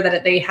 making sure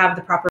that they have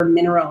the proper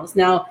minerals.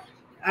 Now,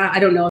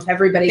 I don't know if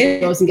everybody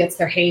goes and gets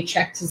their hay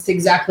checked to see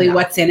exactly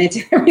what's in it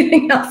and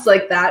everything else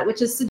like that,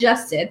 which is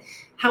suggested.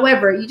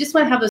 However, you just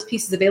want to have those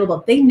pieces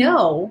available. They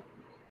know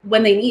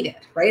when they need it,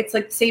 right? It's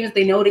like the same as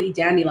they know to eat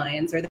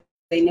dandelions, or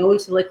they know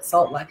to lick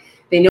salt lick.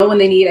 They know when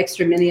they need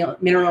extra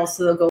minerals,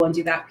 so they'll go and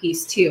do that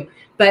piece too.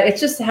 But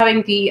it's just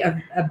having the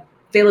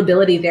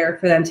availability there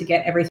for them to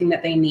get everything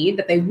that they need,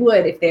 that they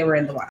would if they were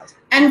in the wild.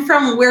 And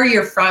from where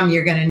you're from,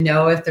 you're going to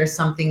know if there's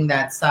something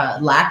that's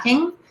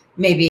lacking,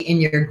 maybe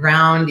in your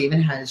ground,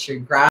 even as your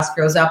grass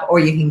grows up, or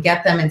you can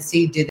get them and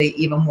see, do they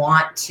even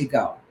want to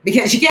go?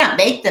 Because you can't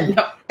make them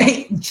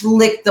lick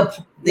lick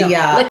this.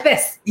 Yeah, lick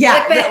this.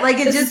 Like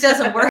it just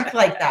doesn't work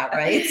like that,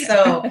 right?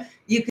 So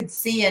you could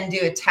see and do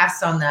a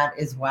test on that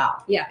as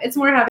well. Yeah, it's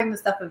more having the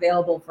stuff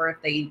available for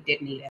if they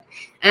did need it.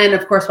 And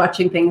of course,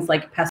 watching things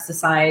like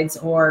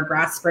pesticides or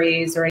grass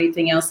sprays or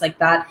anything else like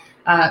that.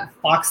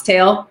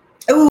 Foxtail.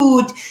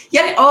 Ooh,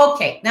 yeah.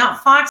 Okay. Now,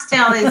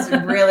 foxtail is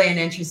really an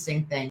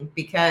interesting thing,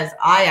 because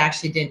I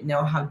actually didn't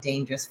know how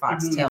dangerous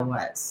foxtail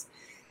was.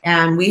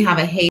 And we have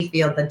a hay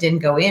field that didn't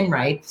go in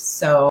right,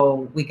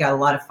 so we got a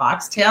lot of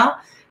foxtail.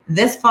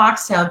 This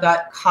foxtail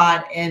got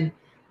caught in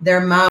their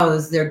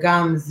mouths, their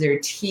gums, their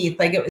teeth.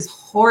 Like, it was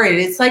horrid.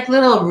 It's like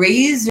little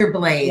razor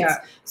blades. Yeah.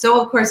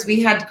 So, of course, we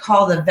had to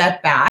call the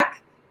vet back.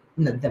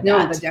 The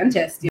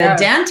dentist. Yeah.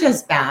 The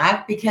dentist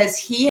back, because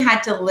he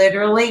had to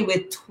literally,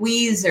 with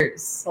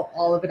tweezers, pull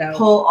all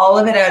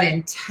of it out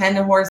in 10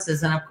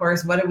 horses. And of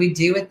course, what did we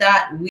do with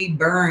that? We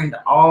burned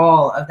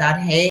all of that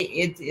hay.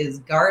 It is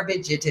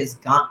garbage. It is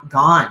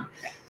gone.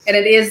 And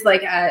it is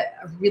like a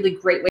really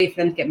great way for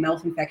them to get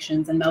mouth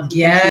infections, and mouth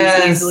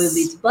infections easily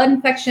lead to blood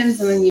infections.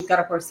 And then you've got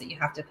a horse that you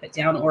have to put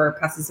down or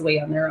passes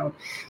away on their own.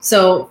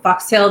 So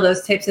foxtail,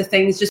 those types of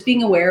things, just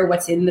being aware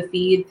what's in the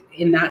feed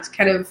in that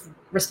kind of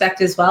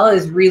respect as well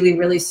is really,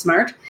 really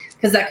smart,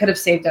 because that could have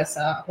saved us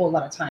a whole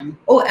lot of time.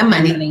 Oh, and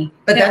money.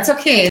 But that's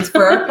okay. It's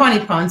for our pony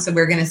pond, so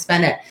we're going to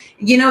spend it.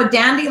 You know,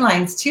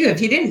 dandelions too,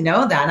 if you didn't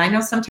know that. I know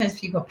sometimes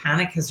people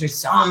panic because there's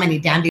so many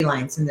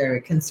dandelions and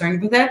they're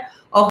concerned with it.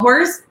 A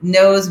horse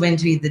knows when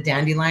to eat the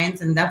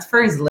dandelions, and that's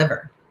for his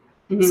liver.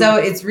 Mm-hmm. So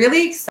it's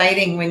really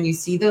exciting when you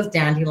see those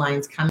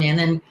dandelions come in,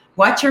 and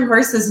watch your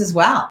horses as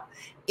well.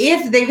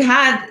 If they've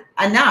had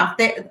enough,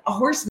 a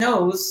horse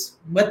knows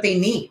what they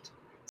need.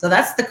 So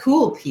that's the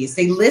cool piece.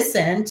 They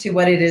listen to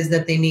what it is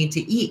that they need to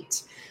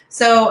eat.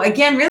 So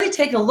again, really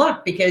take a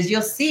look, because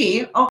you'll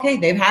see, okay,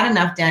 they've had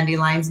enough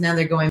dandelions. Now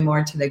they're going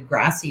more to the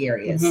grassy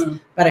areas. Mm-hmm.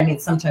 But I mean,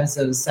 sometimes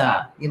those,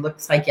 it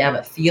looks like you have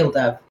a field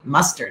of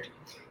mustard.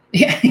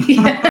 Yeah.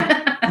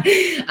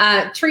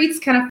 Treats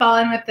kind of fall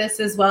in with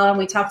this as well. And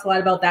we talked a lot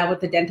about that with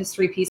the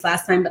dentistry piece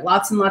last time, but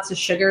lots and lots of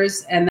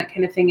sugars and that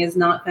kind of thing is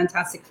not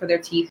fantastic for their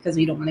teeth, because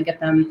we don't want to get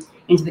them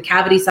into the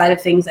cavity side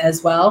of things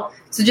as well.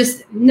 So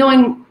just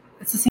knowing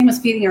it's the same as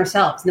feeding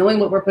ourselves. Knowing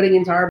what we're putting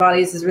into our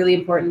bodies is really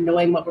important.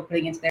 Knowing what we're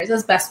putting into theirs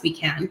as best we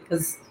can,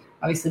 because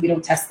obviously we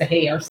don't test the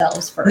hay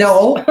ourselves first.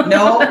 No,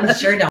 we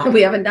sure don't.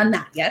 We haven't done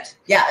that yet.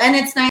 Yeah, and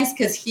it's nice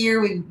because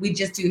here we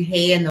just do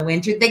hay in the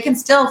winter. They can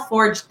still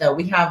forage though.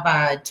 We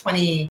have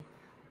 20,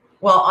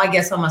 well, I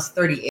guess almost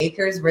 30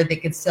 acres where they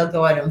could still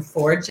go out and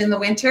forage in the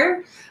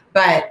winter.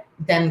 But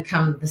then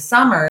come the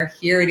summer,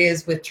 here it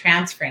is with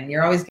transferring.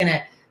 You're always going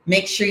to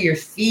make sure your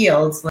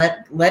fields,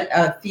 let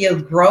a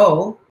field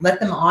grow, let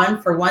them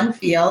on for one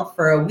field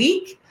for a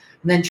week,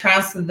 and then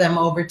transfer them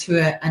over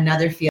to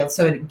another field.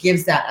 So it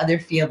gives that other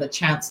field a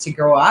chance to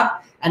grow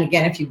up. And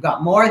again, if you've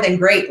got more, then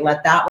great,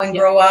 let that one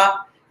grow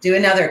up, do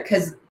another,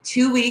 because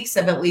 2 weeks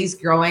of at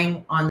least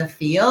growing on the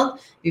field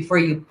before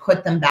you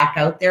put them back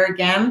out there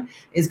again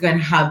is going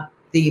to have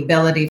the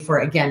ability for,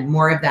 again,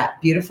 more of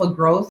that beautiful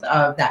growth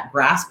of that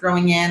grass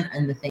growing in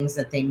and the things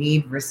that they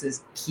need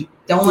versus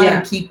don't let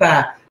them keep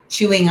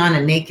chewing on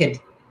a naked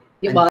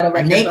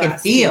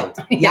field.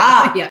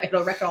 Yeah,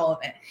 it'll wreck all of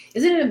it.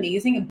 Isn't it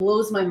amazing? It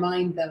blows my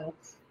mind though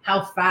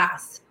how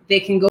fast they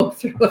can go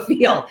through a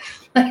field.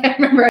 Like I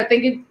remember, I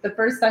think the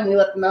first time we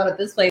let them out at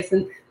this place,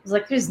 and I was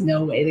like, "There's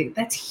no way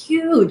that's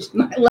huge."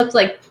 And I looked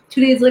like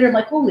 2 days later. I'm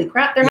like, "Holy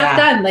crap, they're not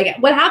done!" Like,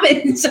 what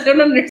happened? I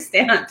don't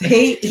understand.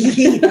 They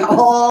eat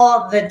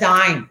all the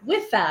time.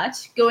 With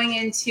that, going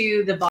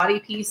into the body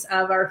piece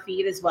of our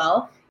feed as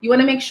well, you want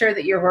to make sure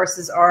that your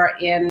horses are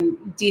in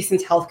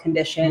decent health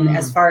condition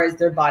as far as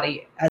their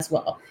body as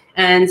well.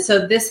 And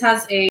so this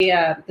has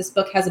this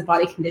book has a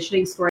body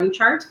conditioning scoring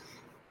chart.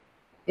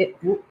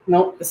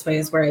 This way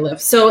is where I live.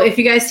 So if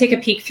you guys take a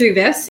peek through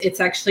this, it's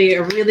actually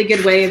a really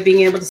good way of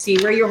being able to see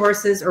where your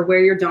horses or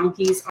where your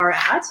donkeys are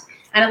at.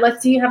 And it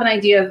lets you have an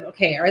idea of,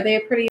 okay, are they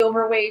pretty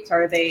overweight?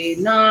 Are they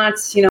not?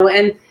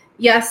 And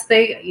yes,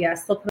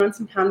 they'll put on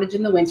some poundage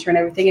in the winter and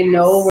everything. And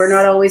no, we're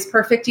not always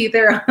perfect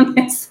either on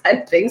this side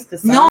of things.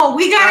 No,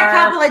 we got a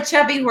couple of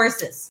chubby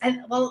horses.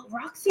 And well,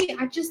 Roxy,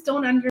 I just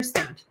don't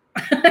understand.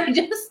 I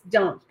just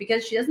don't,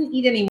 because she doesn't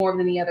eat any more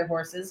than the other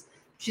horses.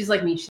 She's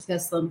like me. She's got a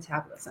slow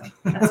metabolism.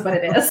 That's what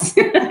it is.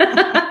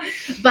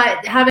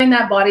 But having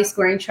that body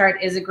scoring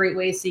chart is a great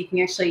way, so you can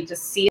actually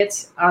just see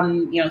it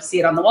on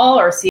the wall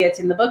or see it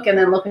in the book, and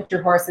then look at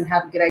your horse and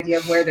have a good idea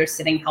of where they're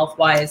sitting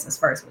health-wise as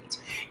far as weight.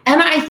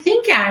 And I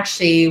think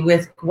actually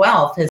with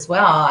Guelph as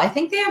well, I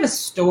think they have a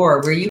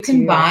store where you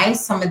can buy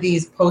some of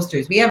these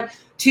posters. We have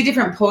two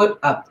different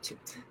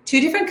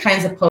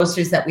kinds of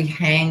posters that we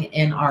hang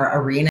in our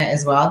arena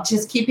as well,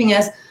 just keeping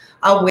us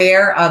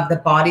aware of the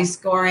body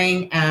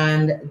scoring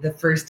and the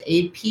first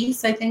aid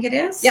piece, I think it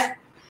is. Yeah.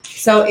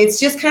 So it's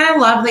just kind of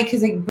lovely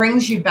because it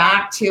brings you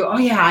back to, oh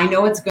yeah, I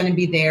know it's going to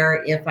be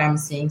there if I'm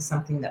seeing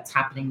something that's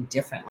happening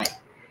differently.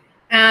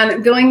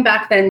 And going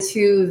back then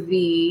to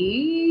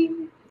the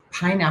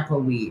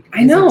pineapple weed.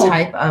 I know. A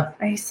type of.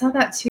 I saw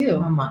that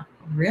too.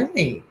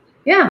 Really?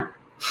 Yeah.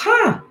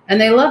 Huh. And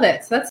they love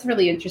it. So that's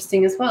really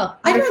interesting as well.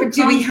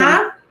 Do we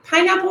have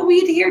pineapple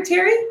weed here,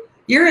 Terry?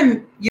 You're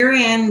in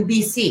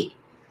BC.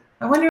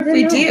 I wonder if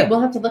we do. We'll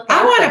have to look.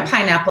 I want a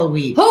pineapple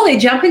weed. Holy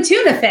jumping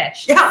tuna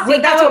fish. Yeah,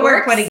 that's what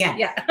we're putting in.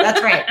 Yeah,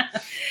 that's right.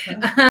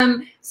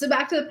 So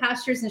back to the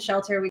pastures and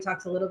shelter. We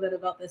talked a little bit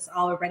about this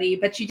already,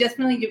 but you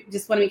definitely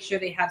just want to make sure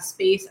they have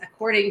space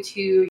according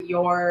to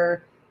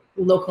your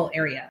local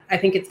area. I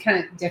think it's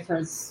kind of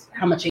differs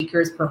how much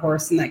acres per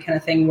horse and that kind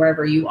of thing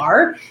wherever you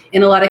are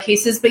in a lot of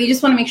cases, but you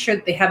just want to make sure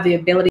that they have the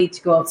ability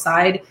to go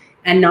outside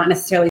and not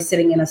necessarily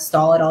sitting in a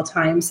stall at all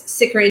times.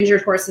 Sick or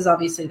injured horses,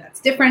 obviously that's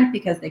different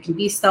because they can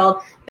be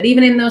stalled. But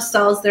even in those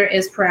stalls, there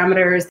is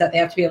parameters that they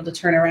have to be able to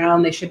turn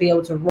around. They should be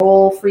able to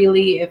roll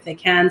freely if they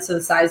can. So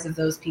the size of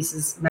those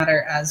pieces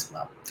matter as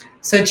well.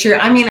 So true.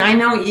 I mean, I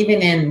know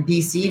even in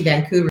BC,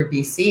 Vancouver,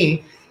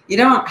 BC, you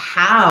don't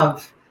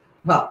have,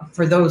 well,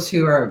 for those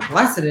who are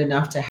blessed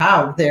enough to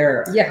have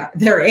their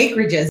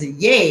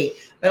acreages, yay.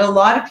 But a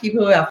lot of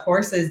people who have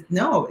horses,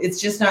 no,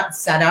 it's just not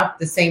set up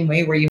the same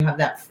way where you have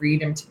that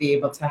freedom to be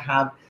able to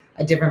have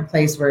a different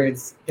place where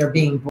they're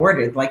being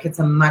boarded. Like it's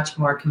a much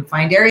more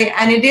confined area.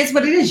 And it is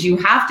what it is. You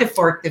have to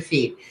fork the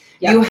feed.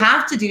 Yep. You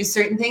have to do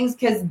certain things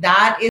because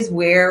that is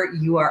where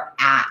you are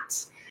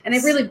at. And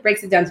it really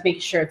breaks it down to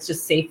make sure it's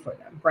just safe for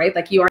them, right?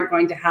 Like you aren't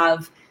going to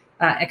have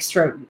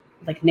extra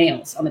like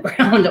nails on the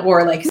ground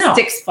or like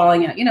sticks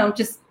falling out,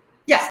 just.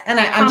 Yes, and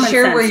I'm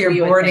sure where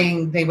you're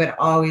boarding, they would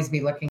always be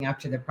looking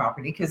after the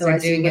property because they're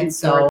doing it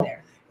so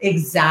there.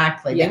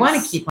 Exactly. Yes. They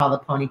want to keep all the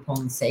pony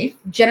ponies safe.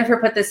 Jennifer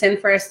put this in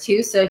for us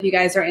too. So if you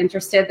guys are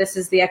interested, this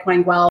is the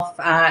Equine Guelph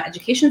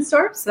education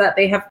store, so that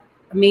they have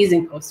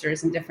amazing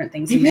posters and different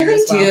things. They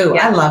really do.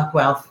 Yeah. I love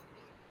Guelph.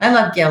 I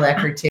love Gail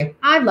Eckert too.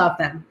 I love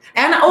them.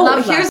 And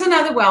here's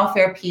another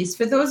welfare piece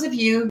for those of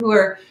you who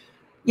are,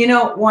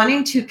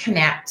 wanting to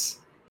connect,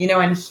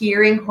 and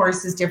hearing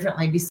horses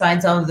differently.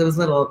 Besides all of those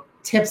little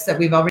tips that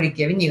we've already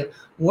given you,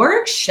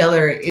 Warwick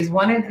Schiller is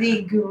one of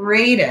the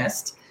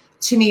greatest,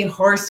 to me,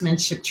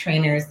 horsemanship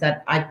trainers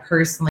that I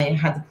personally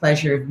had the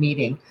pleasure of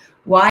meeting.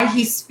 Why?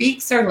 He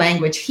speaks our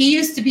language. He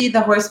used to be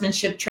the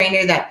horsemanship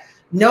trainer that,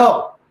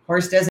 no,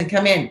 horse doesn't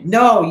come in.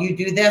 No, you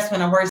do this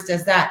when a horse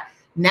does that.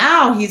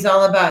 Now he's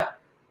all about,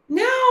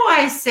 now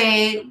I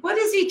say, what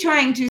is he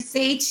trying to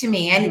say to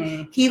me?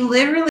 And he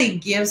literally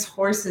gives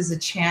horses a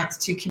chance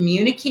to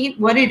communicate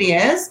what it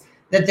is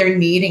that they're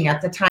needing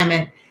at the time.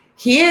 And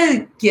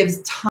he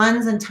gives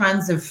tons and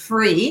tons of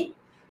free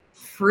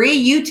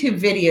YouTube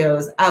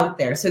videos out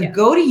there. So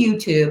go to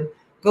YouTube,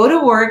 go to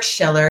Warwick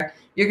Schiller.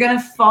 You're going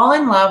to fall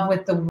in love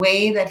with the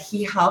way that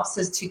he helps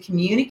us to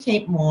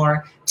communicate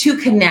more, to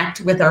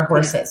connect with our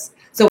horses.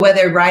 So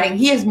whether riding,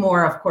 he is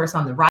more, of course,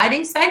 on the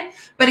riding side,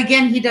 but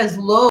again, he does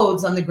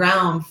loads on the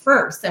ground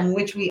first, and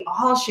which we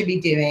all should be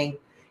doing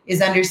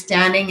is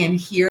understanding and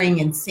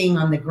hearing and seeing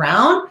on the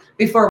ground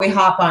before we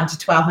hop onto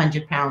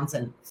 1,200 pounds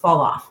and fall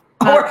off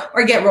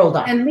or get rolled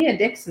on. And Leah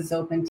Dix is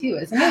open too,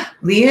 isn't it?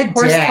 Leah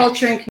Dix. Horse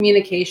culture and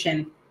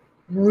communication.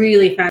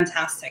 Really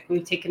fantastic.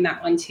 We've taken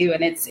that one too.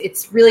 And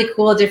it's really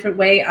cool, a different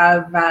way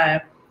of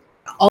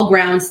all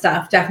ground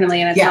stuff,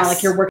 definitely. And it's not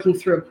like you're working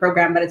through a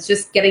program, but it's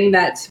just getting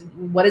that,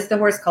 what is the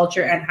horse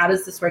culture and how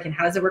does this work and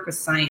how does it work with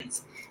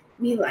science?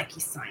 Me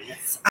likey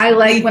science. I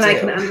like when I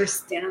can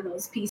understand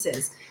those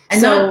pieces.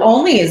 And so, not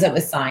only is it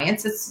with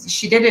science,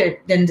 she did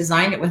it and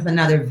designed it with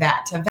another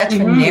vet, a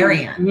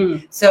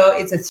veterinarian. So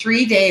it's a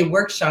 3-day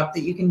workshop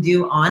that you can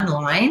do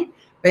online,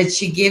 but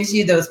she gives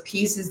you those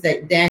pieces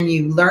that then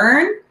you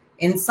learn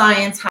in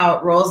science how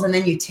it rolls, and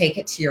then you take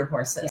it to your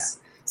horses.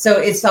 So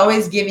it's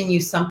always giving you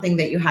something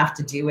that you have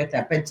to do with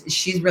it. But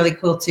she's really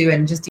cool too.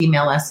 And just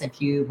email us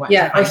if you want.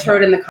 Yeah, or throw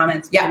it in the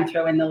comments. We can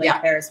throw in the link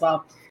there as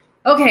well.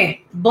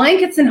 Okay,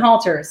 blankets and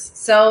halters.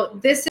 So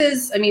this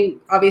is, I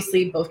mean,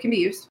 obviously both can be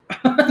used,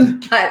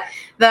 but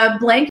the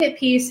blanket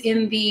piece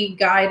in the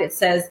guide, it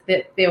says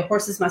that the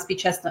horses must be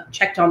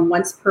checked on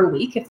once per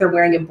week if they're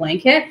wearing a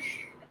blanket.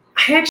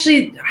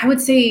 I would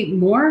say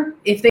more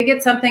if they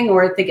get something,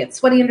 or if they get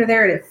sweaty under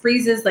there and it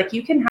freezes, like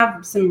you can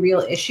have some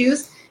real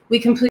issues. We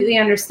completely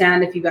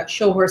understand if you've got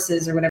show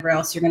horses or whatever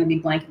else, you're going to be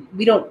blanket.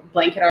 We don't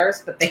blanket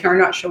ours, but they are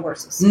not show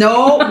horses.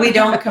 No, we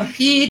don't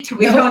compete.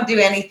 We don't do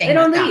anything. They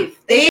don't leave.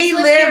 They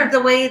live the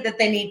way that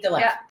they need to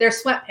live. Yeah, they're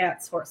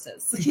sweatpants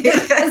horses.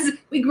 Because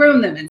we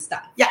groom them and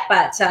stuff. Yeah.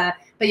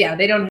 But yeah,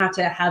 they don't have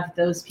to have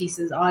those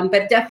pieces on,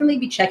 but definitely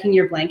be checking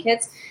your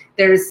blankets.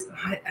 There's,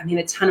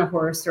 a ton of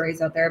horror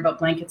stories out there about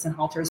blankets and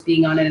halters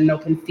being on in an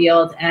open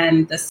field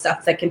and the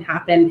stuff that can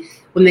happen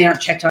when they aren't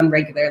checked on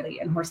regularly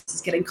and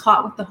horses getting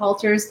caught with the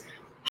halters.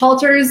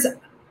 Halters,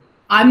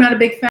 I'm not a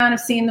big fan of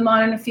seeing them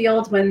on in a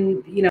field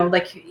when,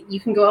 like you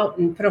can go out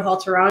and put a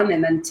halter on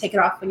and then take it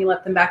off when you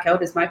let them back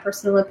out, is my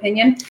personal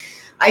opinion.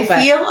 I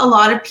feel a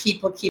lot of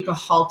people keep a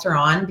halter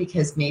on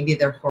because maybe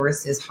their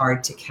horse is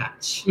hard to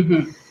catch.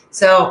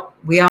 So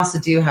we also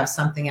do have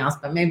something else,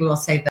 but maybe we'll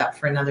save that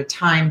for another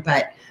time.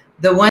 But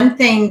the one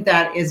thing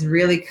that is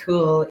really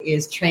cool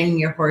is training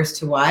your horse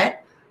to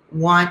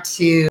want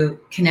to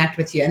connect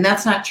with you. And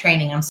that's not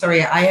training. I'm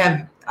sorry.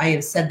 I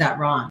have said that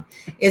wrong.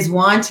 Is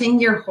wanting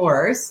your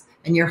horse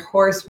and your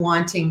horse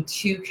wanting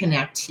to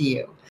connect to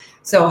you.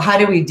 So how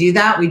do we do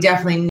that? We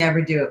definitely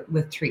never do it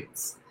with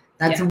treats.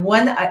 That's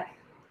one.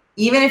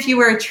 Even if you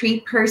were a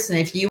treat person,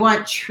 if you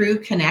want true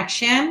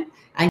connection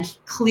and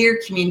clear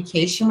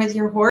communication with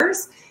your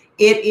horse,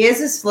 it is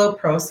a slow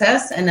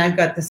process, and I've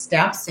got the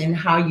steps in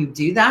how you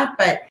do that,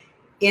 but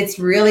it's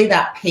really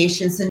that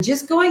patience and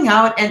just going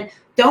out, and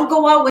don't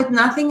go out with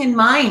nothing in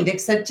mind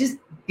except just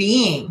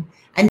being,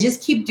 and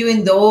just keep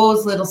doing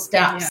those little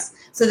steps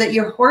so that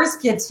your horse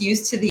gets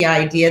used to the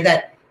idea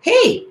that,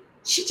 hey,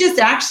 she's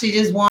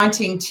just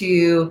wanting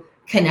to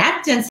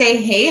connect and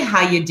say, hey,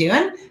 how you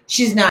doing?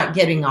 She's not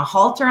getting a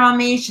halter on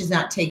me. She's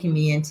not taking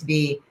me into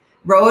the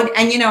road.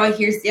 And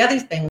here's the other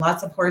thing.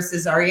 Lots of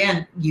horses are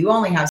you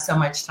only have so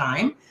much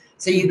time.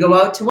 So you go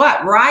out to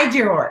what? Ride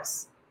your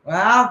horse.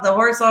 Well, the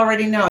horse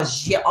already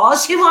knows. All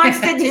she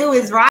wants to do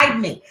is ride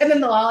me. And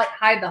then they'll all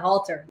hide the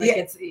halter.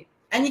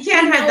 And you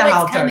can't hide the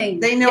halter.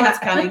 They know it's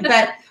coming.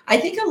 But I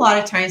think a lot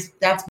of times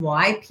that's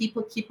why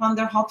people keep on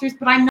their halters.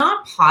 But I'm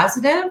not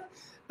positive.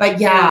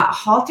 But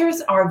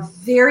halters are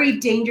very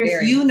dangerous.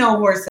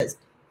 Horses.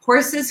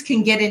 Horses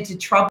can get into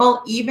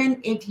trouble even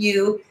if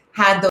you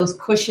had those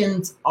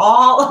cushions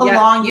all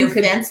along your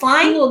fence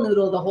line. Pool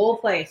noodle the whole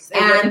place.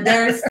 And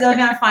they're still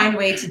going to find a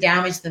way to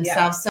damage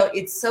themselves. So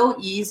it's so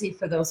easy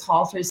for those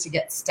halters to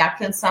get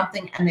stuck in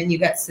something, and then you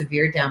get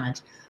severe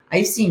damage.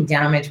 I've seen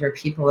damage where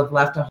people have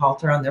left a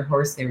halter on their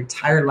horse their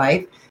entire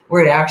life,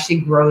 where it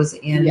actually grows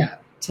in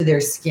to their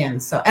skin.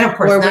 So, and of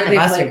course, none of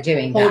us are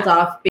doing that. Pulled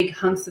off big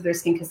hunks of their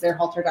skin because their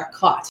halter got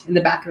caught in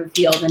the back of the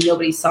field and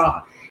nobody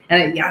saw.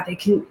 And it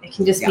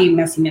can just be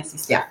messy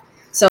stuff. Yeah.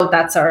 So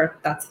that's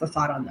the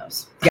thought on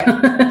those.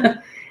 Yeah.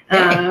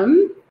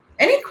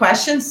 Any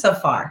questions so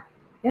far?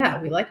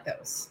 Yeah, we like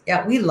those.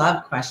 Yeah, we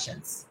love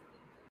questions.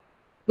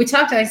 We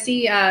talked. I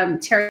see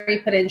Terry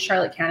put in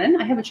Charlotte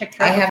Cannon. I haven't checked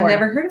her. I have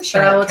never heard of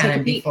Charlotte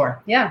Cannon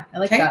before. Yeah, I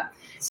like that.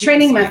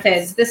 Training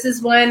methods. This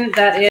is one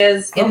that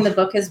is in the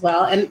book as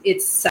well, and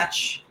it's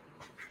such.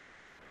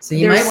 So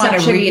you might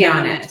want to read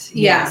on it.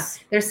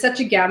 Yes. There's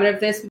such a gamut of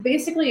this. But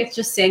basically, it's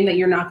just saying that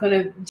you're not going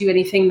to do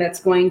anything that's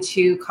going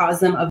to cause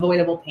them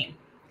avoidable pain.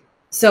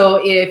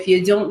 So if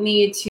you don't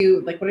need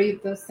to, like, what are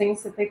those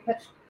things that they put?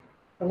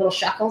 The little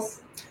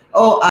shackles?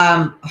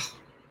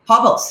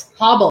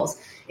 Hobbles.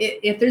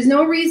 If there's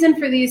no reason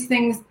for these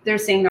things, they're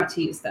saying not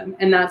to use them.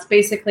 And that's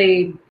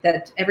basically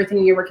that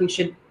everything you're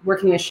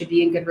working with should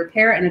be in good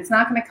repair, and it's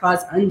not going to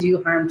cause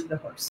undue harm to the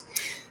horse.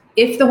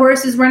 If the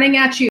horse is running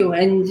at you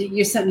and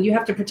you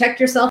have to protect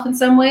yourself in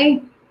some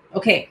way,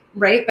 okay,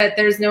 right? But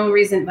there's no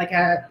reason, like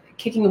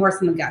kicking a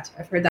horse in the gut.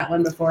 I've heard that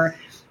one before.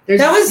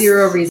 There's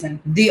zero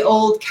reason. The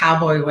old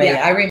cowboy way.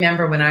 Yeah. I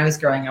remember when I was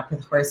growing up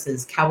with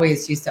horses,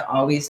 cowboys used to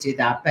always do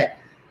that. But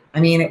I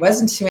mean, it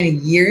wasn't too many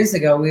years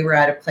ago, we were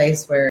at a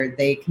place where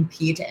they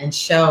compete and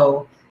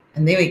show,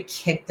 and they would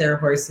kick their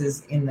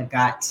horses in the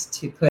gut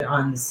to put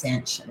on the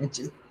cinch. And it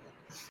just,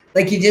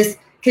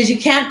 because you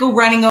can't go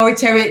running over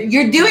to it.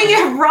 You're doing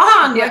it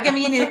wrong. Yeah. Like, I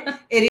mean,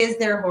 it is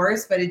their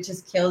horse, but it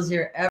just kills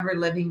your ever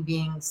living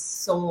being's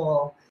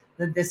soul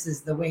that this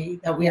is the way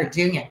that we are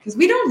doing it. Because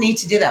we don't need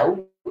to do that.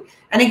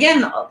 And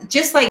again,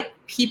 just like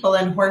people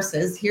and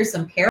horses, here's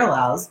some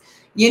parallels.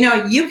 You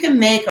know, you can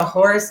make a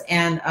horse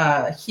and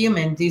a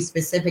human do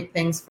specific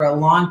things for a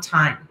long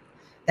time.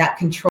 That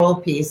control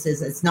piece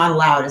it's not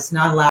allowed. It's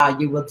not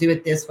allowed. You will do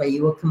it this way.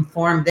 You will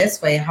conform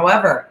this way.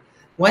 However,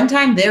 one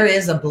time there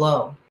is a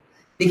blow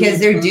because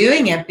they're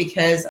doing it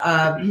because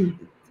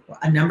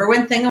a number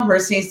one thing a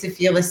horse needs to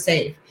feel is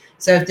safe.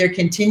 So if they're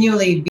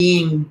continually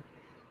being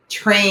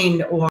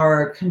trained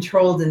or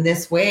controlled in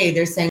this way,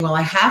 they're saying, well,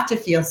 I have to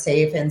feel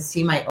safe and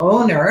see my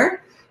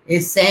owner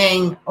is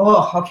saying,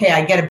 oh, okay,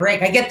 I get a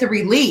break. I get the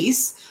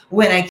release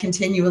when I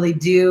continually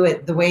do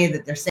it the way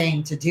that they're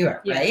saying to do it,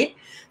 right?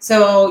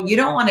 So you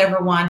don't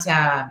ever want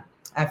a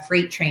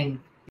freight train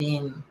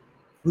being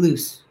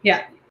loose.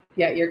 Yeah,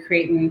 you're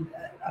creating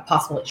a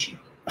possible issue.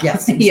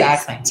 Yes, exactly.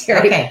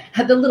 Yes, okay.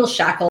 The little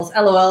shackles.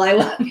 LOL, I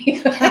love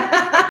you.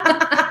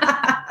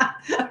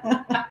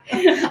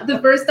 The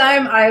first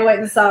time I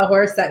went and saw a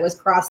horse that was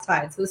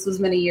cross-tied, so this was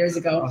many years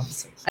ago.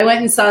 I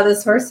went and saw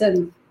this horse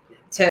and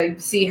to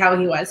see how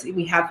he was.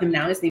 We have him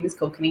now. His name is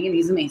Kokanee, and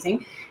he's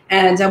amazing.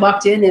 And I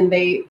walked in, and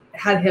they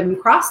had him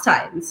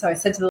cross-tied. And so I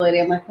said to the lady,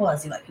 I'm like, well,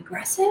 is he like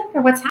aggressive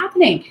or what's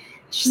happening?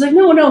 She's like,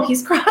 no,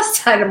 he's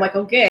cross-tied. I'm like,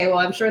 okay, well,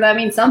 I'm sure that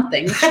means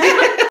something.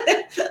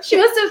 She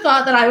must have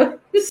thought that I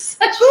was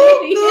such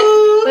an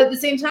idiot. But at the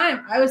same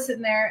time, I was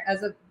sitting there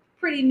as a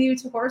pretty new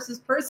to horses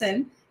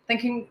person,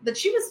 thinking that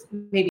she was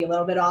maybe a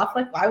little bit off.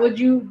 Like, why would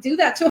you do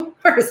that to a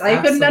horse?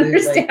 I couldn't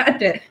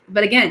understand it.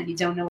 But again, you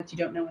don't know what you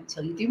don't know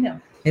until you do know.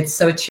 It's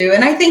so true.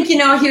 And I think,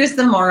 here's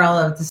the moral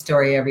of the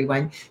story,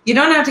 everyone. You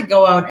don't have to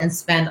go out and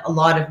spend a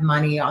lot of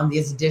money on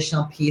these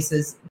additional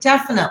pieces.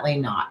 Definitely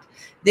not.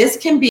 This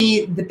can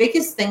be the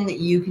biggest thing that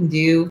you can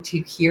do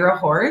to hear a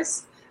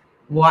horse,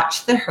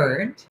 watch the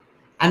herd,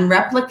 and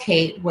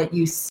replicate what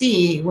you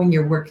see when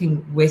you're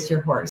working with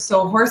your horse.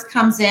 So a horse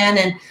comes in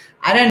and,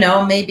 I don't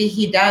know, maybe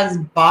he does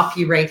bop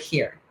you right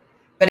here.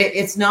 But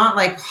it's not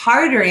like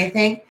hard or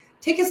anything.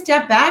 Take a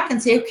step back and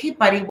say, okay,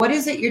 buddy, what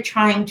is it you're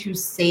trying to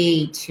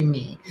say to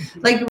me?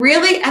 Like,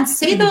 really, and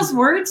say those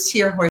words to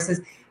your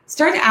horses.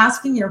 Start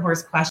asking your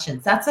horse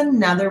questions. That's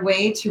another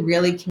way to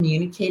really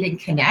communicate and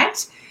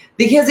connect,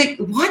 because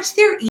watch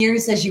their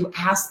ears as you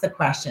ask the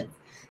questions.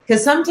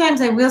 Because sometimes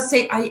I will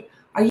say,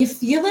 are you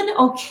feeling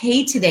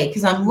okay today?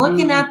 Because I'm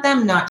looking at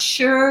them, not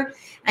sure.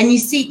 And you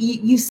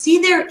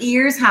see their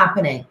ears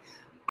happening.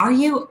 Are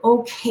you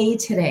okay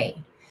today?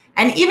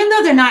 And even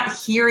though they're not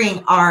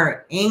hearing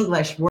our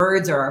English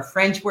words or our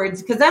French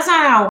words, because that's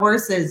not how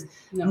horses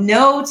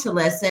know to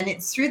listen,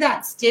 it's through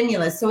that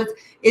stimulus. So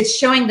it's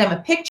showing them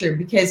a picture,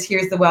 because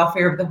here's the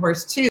welfare of the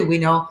horse too. We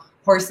know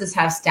horses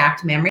have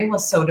stacked memory. Well,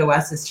 so do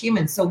us as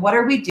humans. So what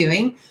are we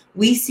doing?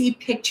 We see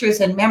pictures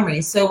and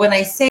memories. So when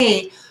I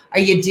say, are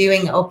you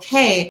doing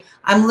okay?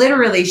 I'm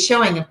literally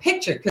showing a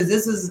picture, because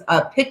this is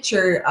a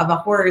picture of a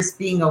horse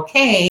being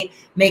okay.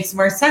 Makes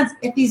more sense.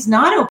 If he's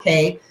not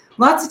okay,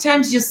 lots of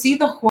times you'll see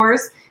the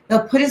horse,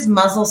 they'll put his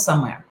muzzle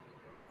somewhere,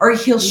 or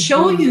he'll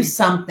show you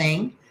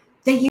something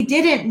that you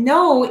didn't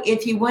know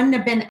if you wouldn't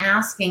have been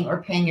asking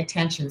or paying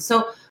attention.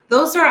 So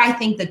those are, I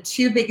think, the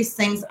two biggest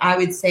things I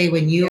would say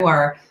when you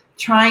are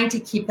trying to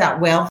keep that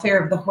welfare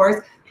of the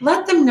horse.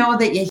 Let them know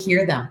that you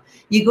hear them.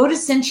 You go to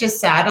cinch his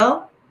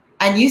saddle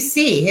and you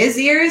see his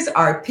ears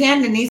are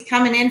pinned and he's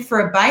coming in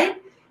for a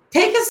bite.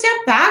 Take a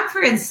step back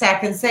for a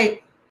second and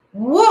say,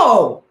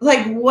 whoa,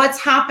 like, what's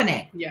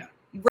happening? Yeah.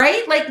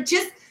 Right? Like,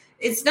 just,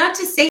 it's not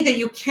to say that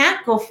you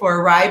can't go for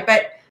a ride,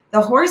 but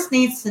the horse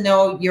needs to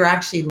know you're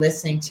actually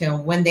listening to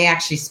him when they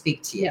actually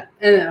speak to you. Yeah.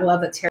 And I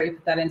love that Terry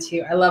put that into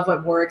you. I love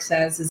what Warwick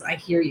says is, I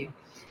hear you.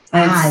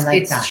 And I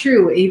like it's that.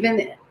 True.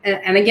 Even,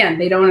 and again,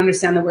 they don't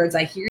understand the words,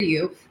 I hear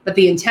you, but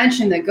the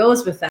intention that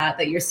goes with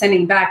that you're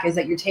sending back is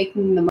that you're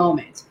taking the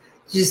moment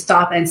to just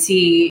stop and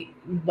see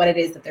what it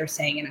is that they're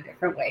saying in a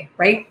different way.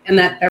 Right. And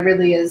that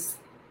really is,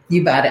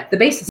 you bought it. The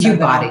basis. You of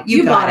bought it.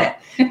 You bought it.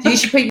 You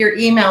should put your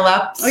email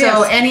up. Oh, so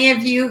yes. Any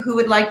of you who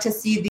would like to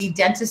see the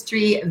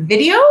dentistry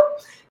video,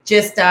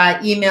 just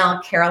email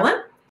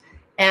Carolyn.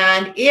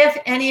 And if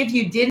any of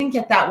you didn't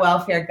get that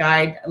welfare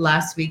guide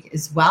last week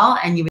as well,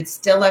 and you would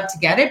still love to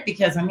get it,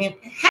 because I mean,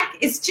 heck,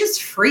 it's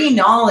just free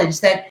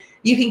knowledge that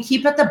you can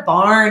keep at the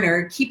barn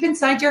or keep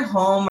inside your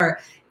home, or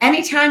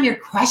anytime you're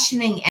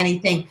questioning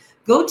anything,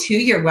 go to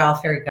your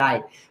welfare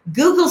guide.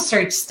 Google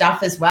search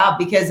stuff as well,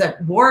 because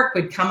at work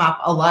would come up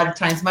a lot of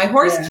times. My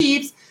horse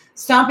keeps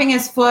stomping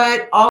his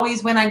foot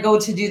always when I go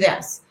to do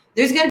this.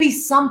 There's going to be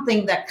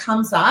something that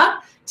comes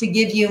up to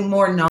give you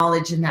more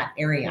knowledge in that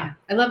area. Yeah.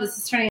 I love this.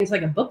 It's turning into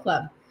like a book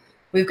club.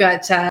 We've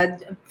got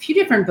a few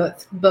different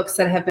books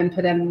that have been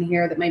put in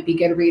here that might be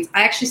good reads.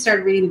 I actually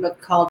started reading a book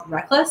called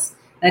Reckless,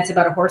 and it's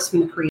about a horse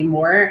from the Korean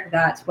War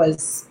that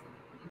was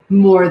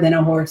more than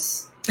a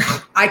horse.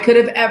 I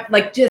could have,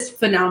 like, just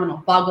phenomenal.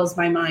 Boggles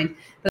my mind.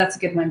 But that's a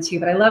good one too.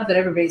 But I love that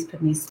everybody's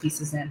putting these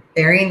pieces in.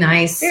 Very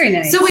nice. Very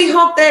nice. So we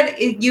hope that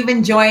you've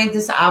enjoyed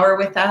this hour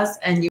with us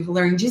and you've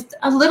learned just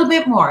a little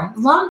bit more.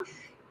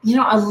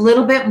 A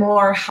little bit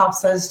more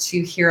helps us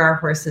to hear our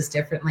horses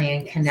differently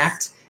and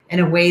connect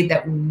in a way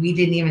that we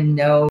didn't even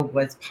know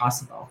was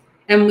possible.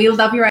 And we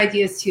love your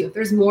ideas too. If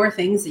there's more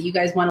things that you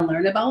guys want to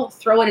learn about,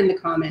 throw it in the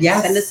comments.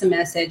 Yes. Send us a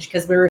message,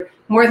 because we're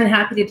more than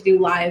happy to do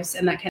lives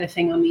and that kind of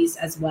thing on these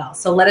as well.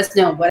 So let us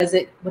know. What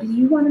do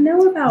you want to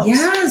know about?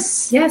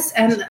 Yes. Yes.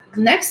 And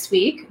next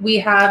week we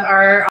have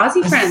our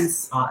Aussie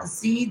friends.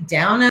 Aussie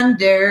Down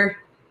Under.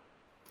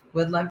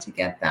 Would love to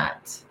get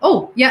that.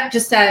 Oh, yeah.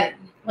 Just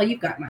well,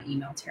 you've got my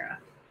email, Tara.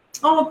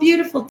 Oh,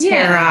 beautiful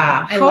Tara.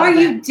 Yeah, How are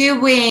you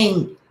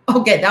doing?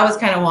 Okay, that was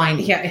kind of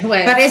whiny. Yeah, it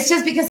was. But it's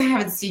just because I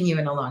haven't seen you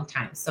in a long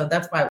time. So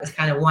that's why it was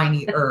kind of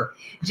whiny-er.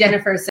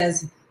 Jennifer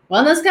says,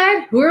 wellness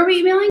guide? Who are we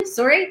emailing?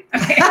 Sorry.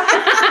 Okay.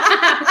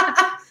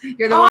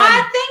 You're the one.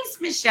 Thanks,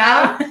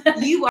 Michelle.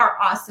 You are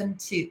awesome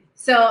too.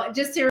 So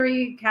just to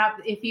recap,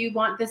 if you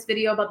want this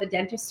video about the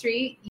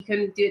dentistry, you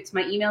can do it to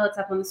my email. It's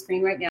up on the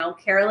screen right now,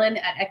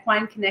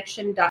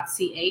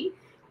 Carolyn@equineconnection.ca.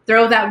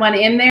 Throw that one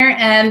in there.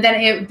 And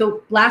then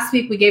last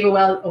week we gave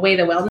away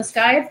the wellness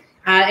guide.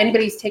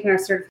 Anybody who's taken our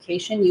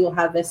certification, you will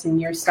have this in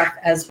your stuff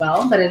as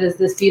well. But it is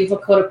this beautiful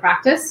code of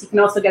practice. You can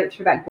also get it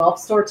through that Guelph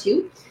store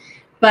too.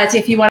 But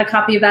if you want a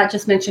copy of that,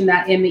 just mention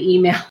that in the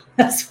email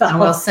as well. And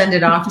we'll send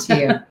it off to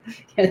you.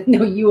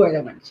 No, you are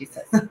the one, she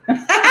says.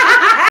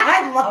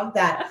 I love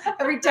that.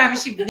 Every time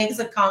she makes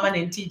a comment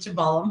in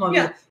Teachable, I'm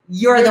like,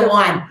 you're the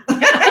one.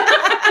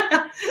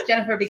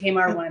 Jennifer became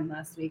our one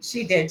last week.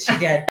 She did.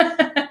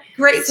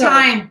 Great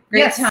time.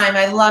 Great time.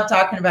 I love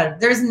talking about it.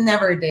 There's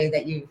never a day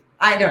that you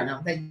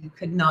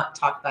could not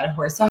talk about a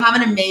horse. So have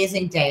an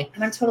amazing day.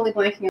 And I'm totally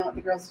blanking on what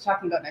the girls are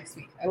talking about next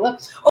week. I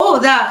looked. Oh,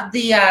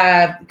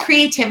 the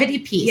creativity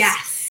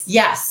piece.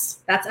 Yes.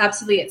 That's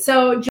absolutely it.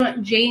 So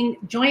join Jane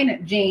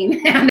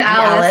and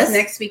Alice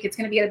next week. It's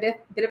going to be at a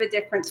bit of a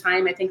different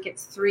time. I think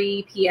it's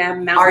 3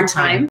 p.m. Mountain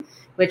time,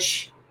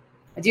 which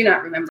I do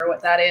not remember what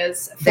that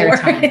is for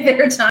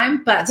their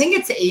time. But I think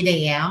it's 8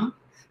 a.m.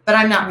 But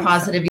I'm not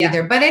positive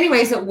either. But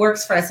anyways, it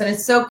works for us. And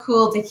it's so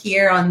cool to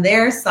hear on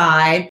their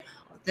side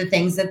the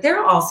things that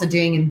they're also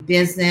doing in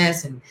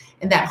business and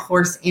in that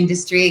horse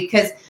industry.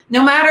 Because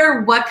no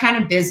matter what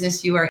kind of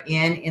business you are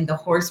in the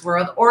horse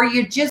world, or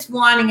you're just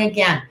wanting,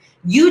 again,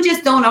 you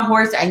just own a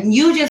horse and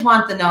you just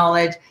want the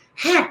knowledge,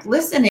 heck,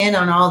 listen in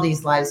on all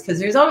these lives, because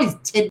there's always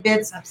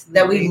tidbits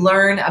that we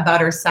learn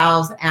about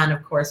ourselves and,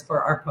 of course,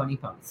 for our pony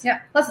ponies.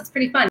 Yeah. Plus, it's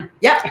pretty fun.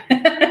 Yep.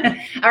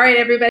 All right,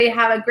 everybody,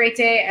 have a great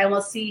day, and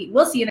we'll see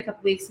you in a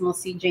couple weeks, and we'll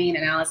see Jane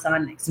and Alice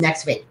on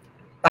next week.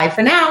 Bye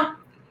for now.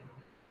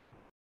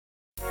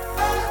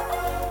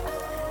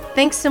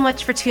 Thanks so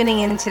much for tuning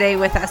in today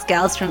with us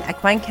gals from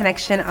Equine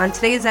Connection on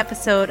today's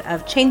episode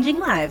of Changing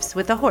Lives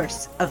with a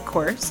Horse, of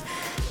course.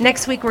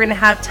 Next week, we're going to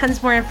have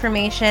tons more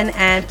information,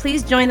 and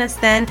please join us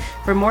then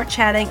for more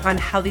chatting on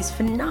how these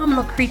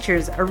phenomenal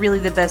creatures are really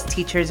the best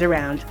teachers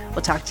around.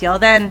 We'll talk to y'all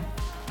then.